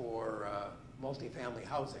looking for multifamily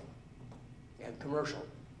housing and commercial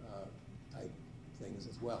type things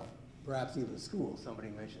as well. Perhaps even schools. Somebody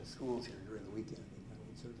mentioned schools here during the weekend. That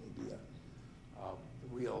would certainly be a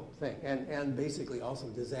real thing. And basically also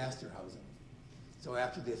disaster housing. So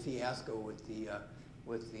after the fiasco with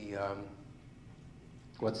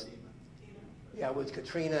with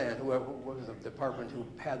Katrina and whoever was the department who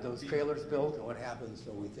had those trailers built and what happened.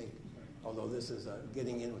 So we think, although this is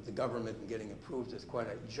getting in with the government and getting approved is quite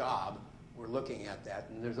a job, we're looking at that.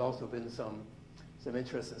 And there's also been some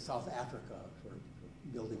interest in South Africa for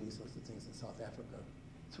building these sorts of things in South Africa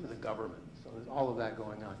through the government. So there's all of that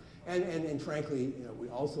going on. And frankly, we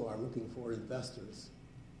also are looking for investors.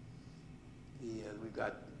 We've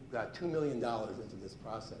got $2 million into this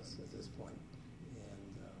process at this point,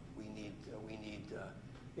 and we need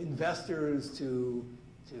investors to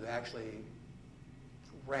actually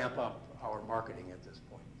ramp up our marketing at this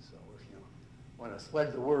point. So if you want to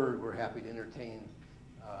spread the word, we're happy to entertain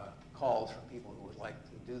calls from people who would like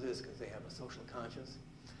to do this because they have a social conscience.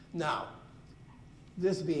 Now,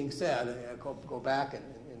 this being said, I go back and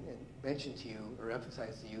mention to you or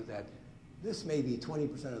emphasize to you that this may be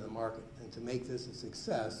 20% of the market, and to make this a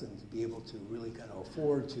success and to be able to really kind of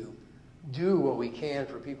afford to do what we can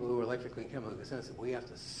for people who are electrically and chemically sensitive, we have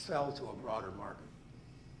to sell to a broader market.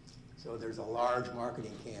 So there's a large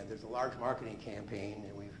marketing campaign,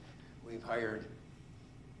 and we've hired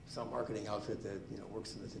some marketing outfit that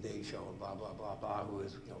works in the Today Show and blah blah blah blah, who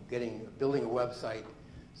is building a website,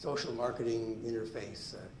 social marketing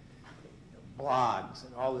interface, blogs,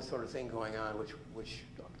 and all this sort of thing going on, which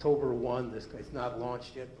October 1, it's not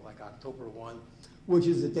launched yet, but like October 1, which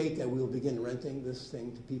is the date that we'll begin renting this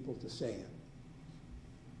thing to people to stay in.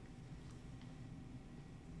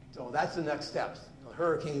 So that's the next steps. The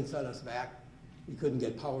hurricane set us back. We couldn't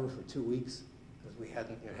get power for 2 weeks because we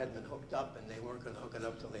hadn't been hooked up, and they weren't going to hook it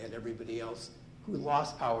up till they had everybody else who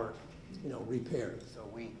lost power, repaired. So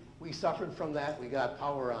we suffered from that. We got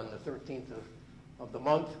power on the 13th of the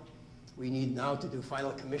month. We need now to do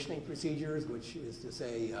final commissioning procedures, which is to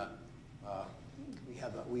say we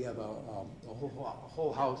have a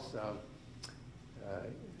whole house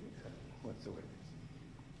what's the word?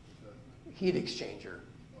 Heat exchanger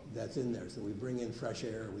that's in there. So we bring in fresh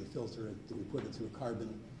air, we filter it, we put it through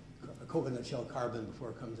a coconut shell carbon before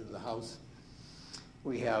it comes into the house.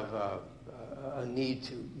 We have a need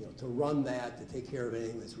to run that, to take care of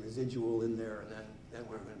anything that's residual in there, and then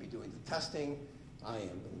we're going to be doing the testing. I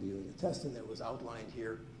am going to be doing the testing that was outlined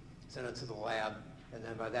here, send it to the lab, and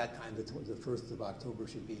then by that time, the 1st of October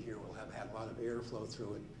should be here. We'll have had a lot of airflow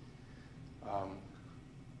through it.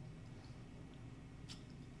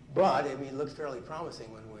 But it looks fairly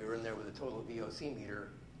promising when we were in there with a total VOC meter,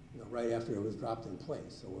 right after it was dropped in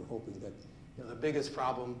place. So we're hoping that the biggest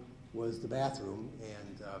problem was the bathroom,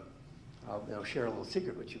 and I'll share a little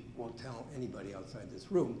secret, which you won't tell anybody outside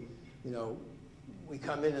this room. We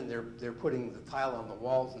come in and they're putting the tile on the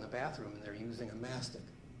walls in the bathroom, and they're using a mastic.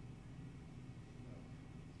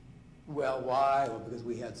 Well, why? Well, because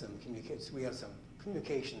we had some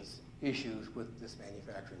communications issues with this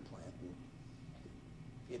manufacturing plant, and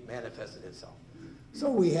it manifested itself. So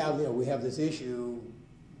we have this issue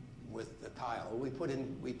with the tile. We put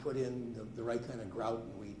in the right kind of grout,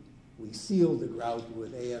 and we sealed the grout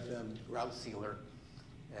with AFM grout sealer,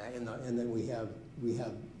 and then we have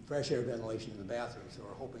fresh air ventilation in the bathroom. So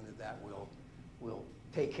we're hoping that will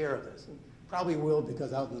take care of this. And probably will,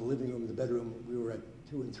 because out in the living room, the bedroom, we were at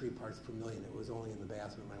 2 and 3 parts per million. It was only in the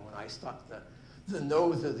bathroom, and when I stuck the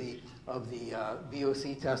nose of the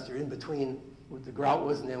BOC tester in between, with the grout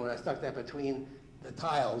wasn't in, when I stuck that between the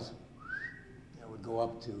tiles, it would go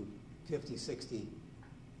up to 50, 60,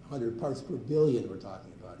 100 parts per billion we're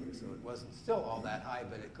talking about here. So it wasn't still all that high,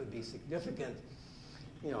 but it could be significant,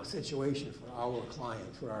 situation for our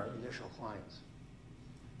client, for our initial clients.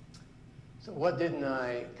 So what didn't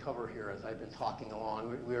I cover here as I've been talking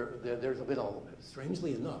along? There's been,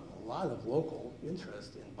 strangely enough, a lot of local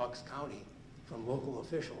interest in Bucks County from local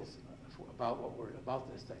officials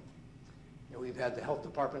about this thing. We've had the health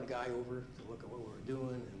department guy over to look at what we're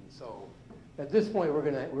doing, and so at this point we're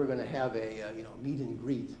gonna have a meet and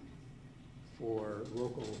greet for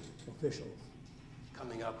local officials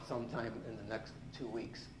coming up sometime in the next 2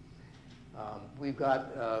 weeks. We've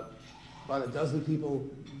got about a dozen people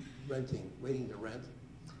waiting to rent.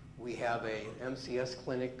 We have a MCS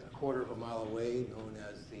clinic a quarter of a mile away known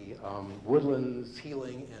as the Woodlands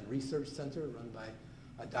Healing and Research Center, run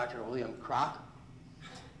by Dr. William Kroc.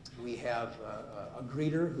 We have a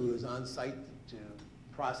greeter who is on site to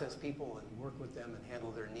process people and work with them and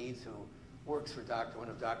handle their needs, who works for one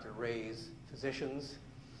of Dr. Ray's physicians,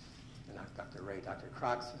 not Dr. Ray, Dr.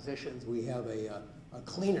 Kroc's physicians. We have a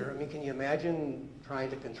cleaner. I mean, can you imagine trying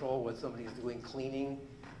to control what somebody's doing cleaning?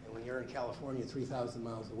 And when you're in California, 3,000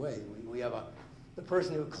 miles away, we have the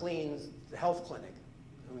person who cleans the health clinic,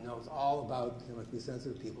 who knows all about chemically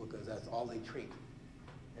sensitive people, because that's all they treat.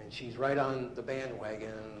 And she's right on the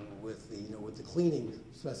bandwagon with the cleaning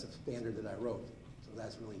standard that I wrote. So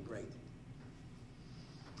that's really great.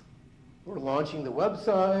 We're launching the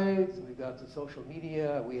website. We've got the social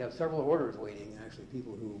media. We have several orders waiting, actually,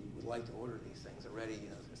 people who would like to order these things already.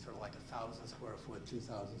 It's sort of like 1,000 square foot,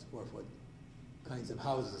 2,000 square foot kinds of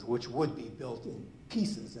houses, which would be built in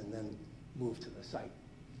pieces and then moved to the site.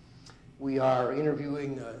 We are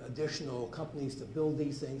interviewing additional companies to build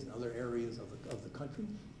these things in other areas of the country,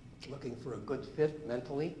 looking for a good fit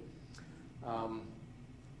mentally.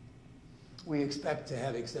 We expect to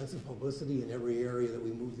have extensive publicity in every area that we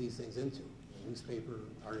move these things into, newspaper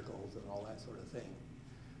articles and all that sort of thing.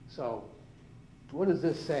 So what does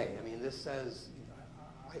this say? I mean, this says,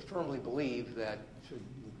 I firmly believe that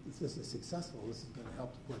if this is successful, this is going to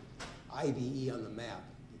help to put IBE on the map,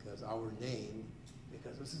 because our name,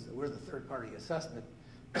 we're the third-party assessment,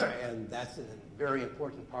 and that's a very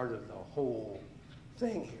important part of the whole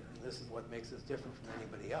thing here. And this is what makes us different from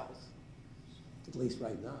anybody else, at least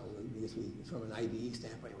right now. Because from an IBE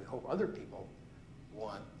standpoint, we hope other people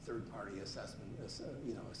want third-party assessment,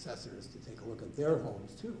 assessors to take a look at their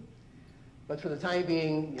homes too. But for the time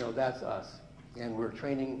being, that's us, and we're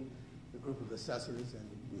training the group of assessors, and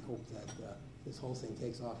we hope that this whole thing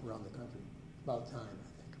takes off around the country. About time,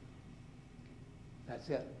 I think. That's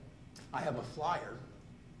it. I have a flyer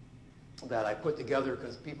that I put together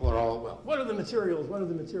because people are all, well, what are the materials? What are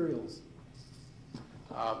the materials?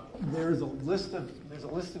 There's a list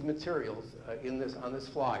of materials on this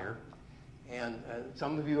flyer, and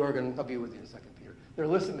some of you are going to, I'll be with you in a second, Peter. There are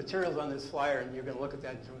a list of materials on this flyer, and you're going to look at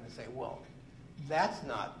that and you're going to say, well, that's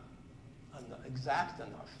not exact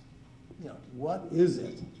enough. What is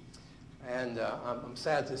it? And I'm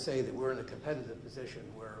sad to say that we're in a competitive position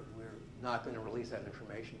where we're not going to release that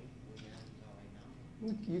information.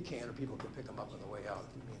 You can, or people can pick them up on the way out.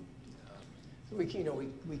 I mean, so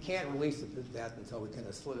we can't release that until we kind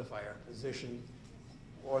of solidify our position,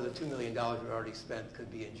 or the $2 million we've already spent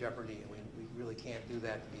could be in jeopardy, and we really can't do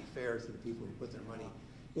that to be fair to the people who put their money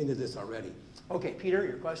into this already. Okay, Peter,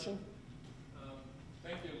 your question?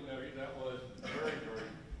 Thank you, Larry. That was very, very,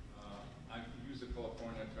 I use the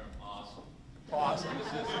California term awesome. Awesome. This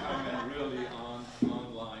is coming really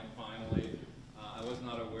online finally. I was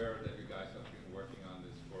not aware that you guys have been working on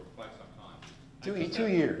this for quite some time. 2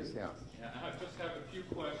 years, yeah. I just have a few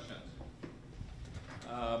questions.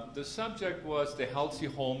 The subject was the Healthy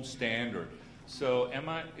Home Standard. So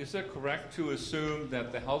is it correct to assume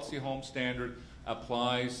that the Healthy Home Standard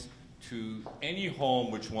applies to any home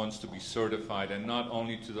which wants to be certified and not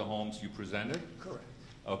only to the homes you presented? Correct.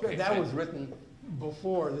 Okay. That was written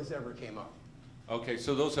before this ever came up. Okay,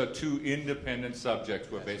 so those are two independent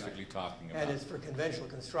subjects we're That's basically right. talking about. And it's for conventional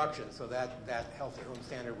construction, so that healthy home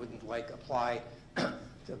standard wouldn't like apply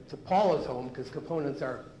to Paula's home, because components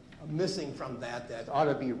are missing from that ought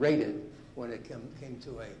to be rated when it came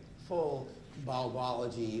to a full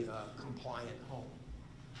Bau-biologie compliant home.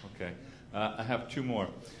 Okay, I have two more.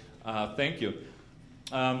 Thank you.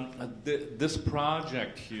 This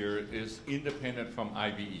project here is independent from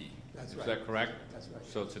IBE. That's right. Is that correct? That's right.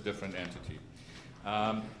 So it's a different entity.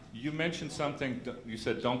 You mentioned something, you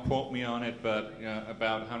said, don't quote me on it, but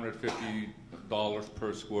about $150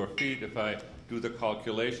 per square feet. If I do the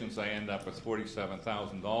calculations, I end up with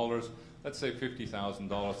 $47,000. Let's say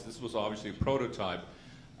 $50,000. This was obviously a prototype.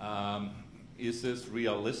 Is this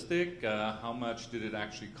realistic? How much did it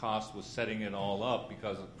actually cost with setting it all up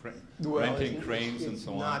because of renting cranes and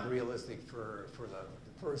so on? It's not realistic for the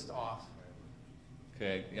first off.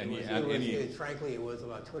 Okay. Frankly, it was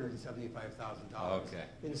about $275,000 okay.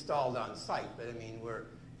 installed on site. But I mean, we're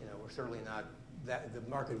certainly not that. The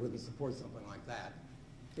market wouldn't support something like that.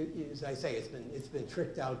 As I say, it's been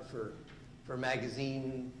tricked out for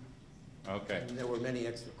magazine. Okay. And there were many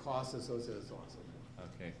extra costs associated and so on and so forth.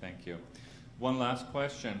 Okay, thank you. One last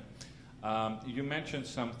question. You mentioned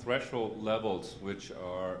some threshold levels which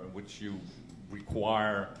you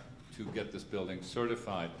require to get this building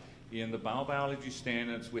certified. In the Bau-biologie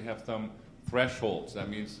standards, we have some thresholds. That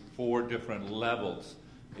means 4 different levels.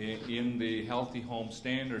 In the healthy home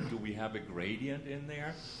standard, do we have a gradient in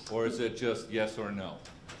there, or is it just yes or no?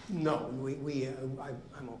 No,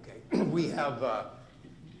 I'm okay. We have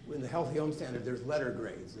in the healthy home standard, there's letter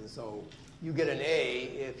grades, and so you get an A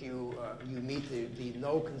if you meet the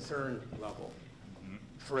no concern level. Mm-hmm.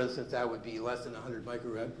 For instance, that would be less than 100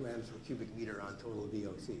 micrograms per cubic meter on total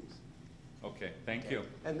VOCs. Okay, thank you.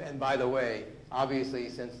 And by the way, obviously,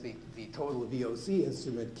 since the total VOC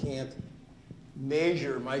instrument can't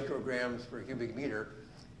measure micrograms per cubic meter,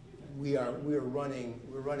 we're running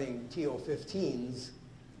TO15s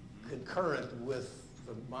concurrent with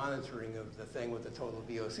the monitoring of the thing with the total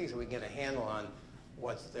VOC, so we can get a handle on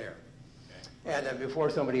what's there. Okay. And then before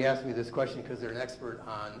somebody asks me this question, because they're an expert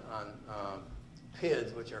on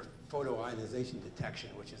PIDs, which are photoionization detection,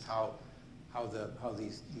 which is how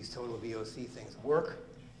these total VOC things work.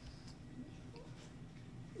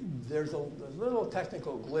 There's a little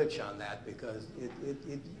technical glitch on that because it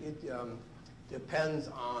depends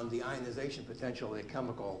on the ionization potential of the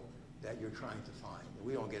chemical that you're trying to find.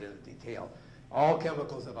 We don't get into detail. All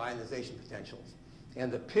chemicals have ionization potentials,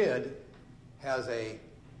 and the PID has a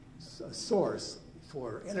source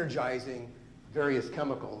for energizing various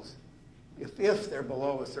chemicals if they're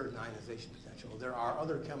below a certain ionization potential. There are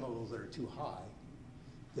other chemicals that are too high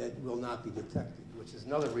that will not be detected, which is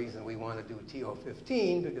another reason we want to do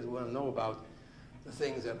TO15, because we want to know about the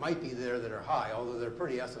things that might be there that are high, although they're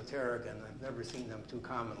pretty esoteric and I've never seen them too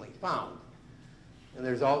commonly found. And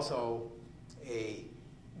there's also a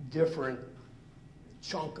different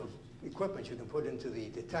chunk of equipment you can put into the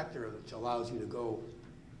detector which allows you to go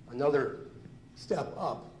another step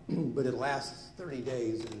up, but it lasts 30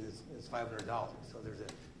 days and it's $500. So there's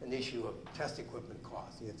an issue of test equipment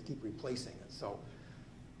costs. You have to keep replacing it. So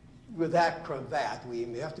with that cravat, we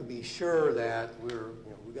have to be sure that we're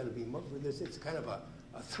going to be, it's kind of a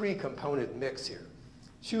 3-component mix here.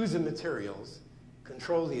 Choose the materials,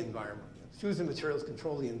 control the environment. Choose the materials,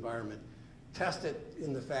 control the environment. Test it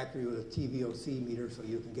in the factory with a TVOC meter so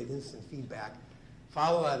you can get instant feedback.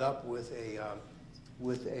 Follow that up with a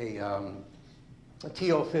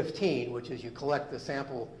TO15, which is you collect the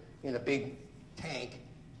sample in a big tank,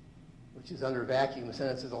 which is under vacuum, and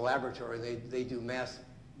send it to the laboratory. They do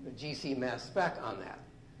GC mass spec on that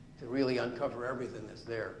to really uncover everything that's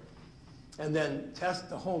there. And then test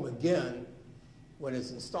the home again when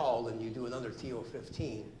it's installed, and you do another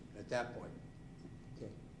TO15 at that point.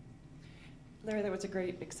 Okay. Larry, that was a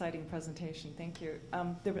great, exciting presentation. Thank you.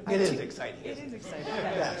 It is exciting. It is exciting.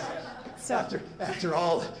 Yes. So, after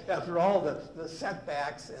all the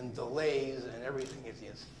setbacks and delays and everything,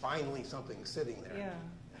 it's finally something sitting there. Yeah.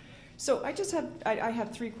 So I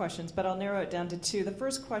have 3 questions, but I'll narrow it down to 2. The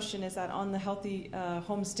first question is that on the Healthy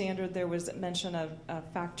Home Standard, there was mention of a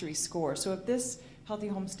factory score. So if this Healthy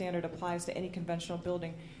Home Standard applies to any conventional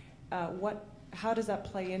building, how does that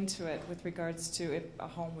play into it with regards to if a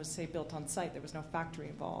home was, say, built on site, there was no factory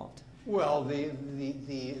involved? Well,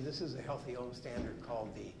 this is a Healthy Home Standard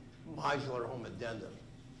called the Modular Home Addendum.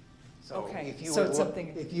 So okay.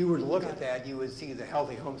 if you were to look at that, you would see the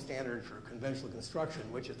Healthy Home Standard for conventional construction,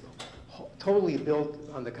 which is totally built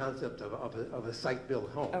on the concept of a site-built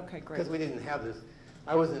home. Okay, great. Because we didn't have this.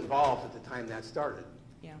 I was involved at the time that started.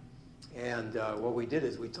 Yeah. And what we did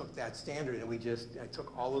is we took that standard and I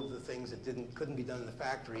took all of the things that couldn't be done in the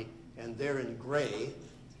factory, and they're in gray,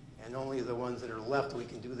 and only the ones that are left we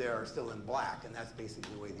can do there are still in black, and that's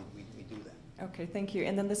basically the way that we do that. Okay, thank you.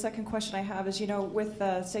 And then the second question I have is,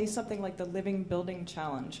 with, say, something like the Living Building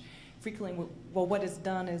Challenge, frequently, what is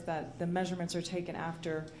done is that the measurements are taken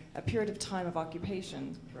after a period of time of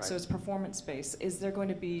occupation, right. So it's performance-based.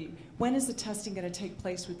 When is the testing going to take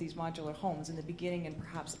place with these modular homes? In the beginning and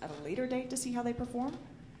perhaps at a later date to see how they perform?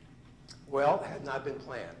 Well, had not been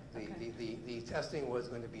planned. Okay. The testing was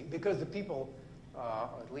going to be, because the people,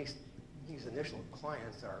 at least these initial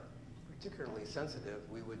clients are particularly sensitive,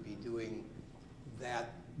 we would be doing that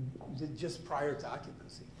just prior to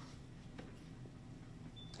occupancy.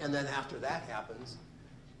 And then after that happens,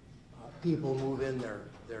 people move in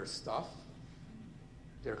their stuff,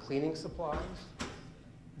 their cleaning supplies,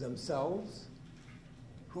 themselves.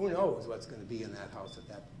 Who knows what's going to be in that house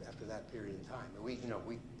after that period in time? And we don't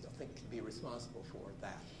think can be responsible for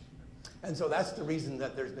that. And so that's the reason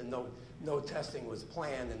that there's been no testing was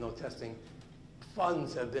planned and no testing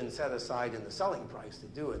funds have been set aside in the selling price to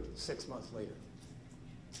do it 6 months later.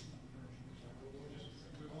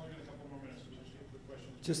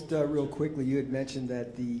 Just real quickly, you had mentioned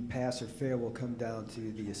that the pass or fail will come down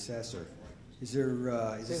to the assessor. Is there?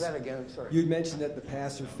 Say that again. Sorry. You had mentioned that the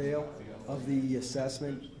pass or fail of the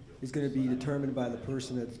assessment is going to be determined by the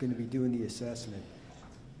person that's going to be doing the assessment.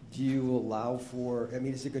 Do you allow for? I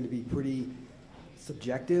mean, is it going to be pretty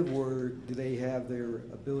subjective, or do they have their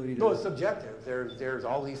ability to? No, it's subjective. There's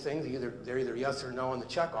all these things. They're either yes or no on the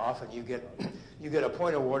check off, and you get a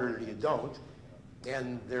point awarded or you don't.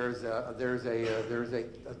 And there's a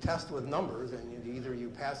test with numbers, and either you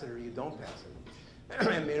pass it or you don't pass it.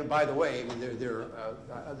 And by the way,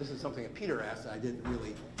 this is something that Peter asked that I didn't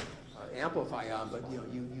really amplify on, but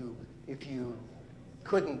if you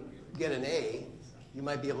couldn't get an A, you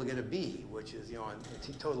might be able to get a B, which is on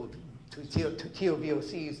total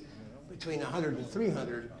TOVOCs between 100 and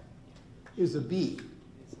 300 is a B.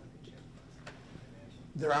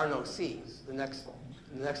 There are no C's. The next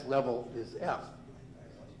level is F.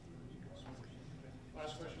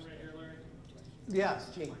 Last question right here, Larry. Yes,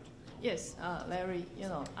 Gene. Yes, Larry,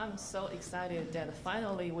 I'm so excited that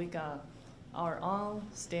finally we got our own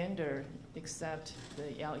standard except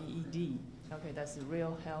the LEED. Okay, that's the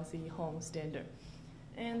real healthy home standard.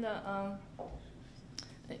 And I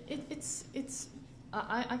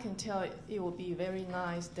can tell it will be very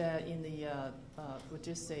nice that in the, we'll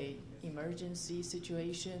just say, emergency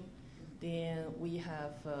situation, then we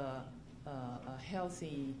have a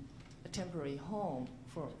healthy temporary home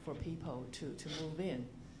for people to move in.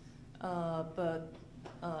 But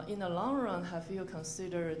in the long run, have you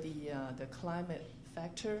considered the climate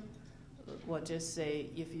factor? We'll just say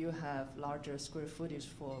if you have larger square footage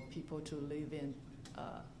for people to live in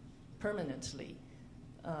permanently,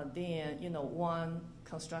 then one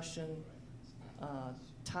construction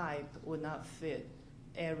type would not fit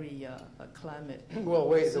every climate. Well,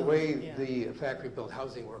 the way the factory-built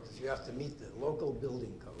housing works is you have to meet the local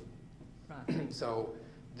building code. Right. So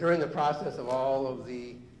during the process of all of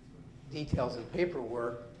the details and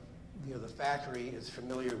paperwork, the factory is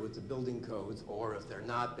familiar with the building codes, or if they're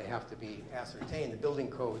not, they have to be ascertained. The building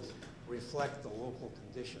codes reflect the local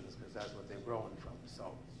conditions because that's what they're growing from.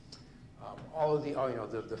 So all of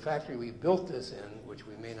the factory we built this in, which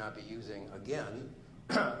we may not be using again,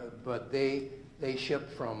 but they ship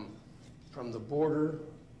from the border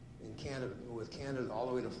in Canada, with Canada all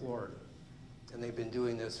the way to Florida. And they've been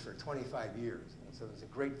doing this for 25 years. And so there's a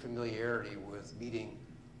great familiarity with meeting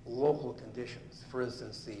local conditions. For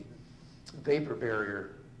instance, the vapor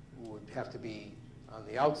barrier would have to be on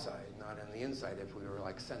the outside, not on the inside, if we were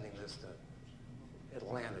sending this to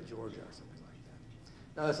Atlanta, Georgia, or something like that.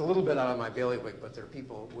 Now, that's a little bit out of my bailiwick, but there are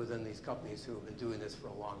people within these companies who have been doing this for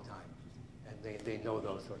a long time, and they know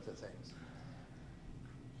those sorts of things.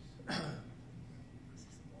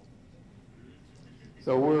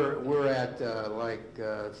 So we're at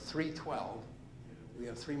 3:12. We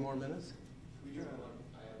have 3 more minutes.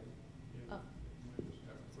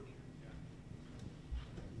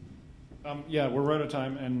 Yeah, we're out of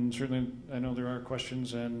time, and certainly I know there are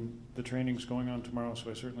questions, and the training's going on tomorrow, so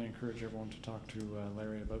I certainly encourage everyone to talk to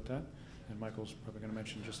Larry about that, and Michael's probably going to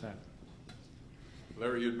mention just that.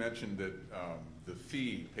 Larry, you had mentioned that the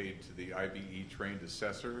fee paid to the IBE trained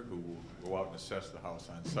assessor who will go out and assess the house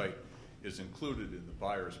on site is included in the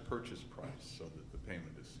buyer's purchase price, so that the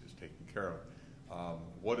payment is taken care of.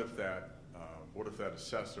 What if that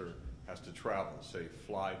assessor has to travel, say,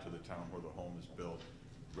 fly to the town where the home is built,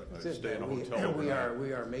 stay in a hotel overnight?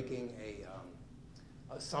 We are making a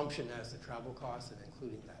assumption as to travel costs and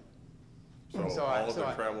including that. So all of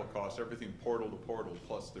their travel costs, everything portal to portal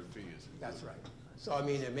plus their fees. That's right. So, I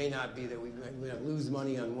mean, it may not be that we lose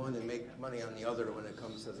money on one and make money on the other when it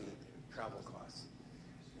comes to the travel costs.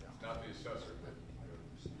 Not the assessor, but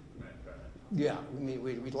the manufacturer. Yeah, I mean,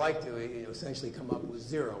 we'd like to essentially come up with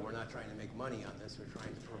zero. We're not trying to make money on this. We're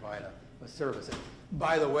trying to provide a service. And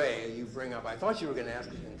by the way, you bring up, I thought you were going to ask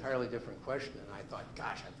an entirely different question, and I thought,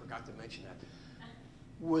 gosh, I forgot to mention that.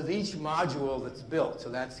 With each module that's built, so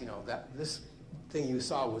that's, this thing you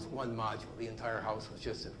saw was one module. The entire house was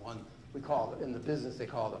just in one, we call it, in the business they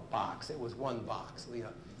call it a box. It was one box.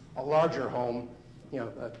 A larger home, a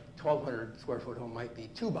 1,200 square foot home might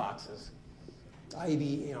be two boxes.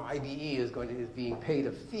 IBE is being paid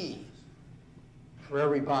a fee for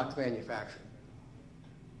every box manufactured.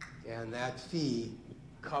 And that fee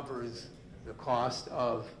covers the cost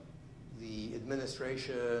of the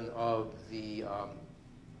administration of the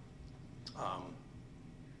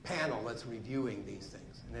panel that's reviewing these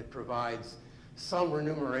things. And it provides some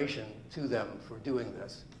remuneration to them for doing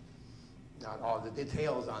this. Not all the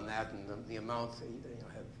details on that and the amounts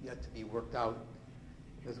have yet to be worked out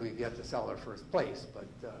because we've yet to sell our first place. But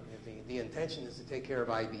the intention is to take care of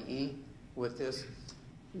IBE with this.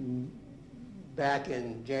 Back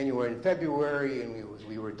in January and February, and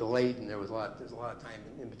we were delayed, and there's a lot of time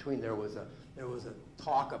in between. There was a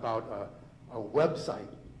talk about a website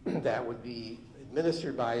that would be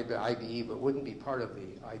administered by the IBE, but wouldn't be part of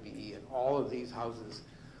the IBE, and all of these houses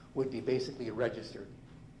would be basically registered,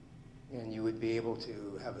 and you would be able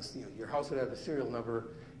to have your house would have a serial number.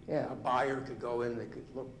 Yeah, a buyer could go in, they could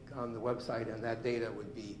look on the website, and that data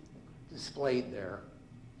would be displayed there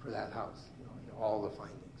for that house, all the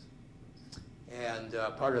findings. And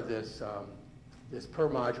part of this this per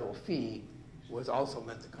module fee was also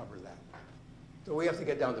meant to cover that. So we have to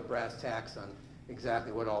get down to brass tacks on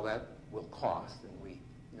exactly what all that will cost, and we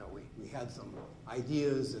had some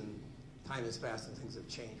ideas, and time has passed and things have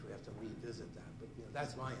changed. We have to revisit that, but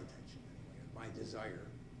that's my intention anyway, my desire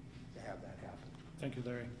to have that happen. Thank you,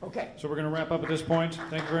 Larry. Okay. So we're going to wrap up at this point.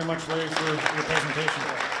 Thank you very much, Larry, for your presentation.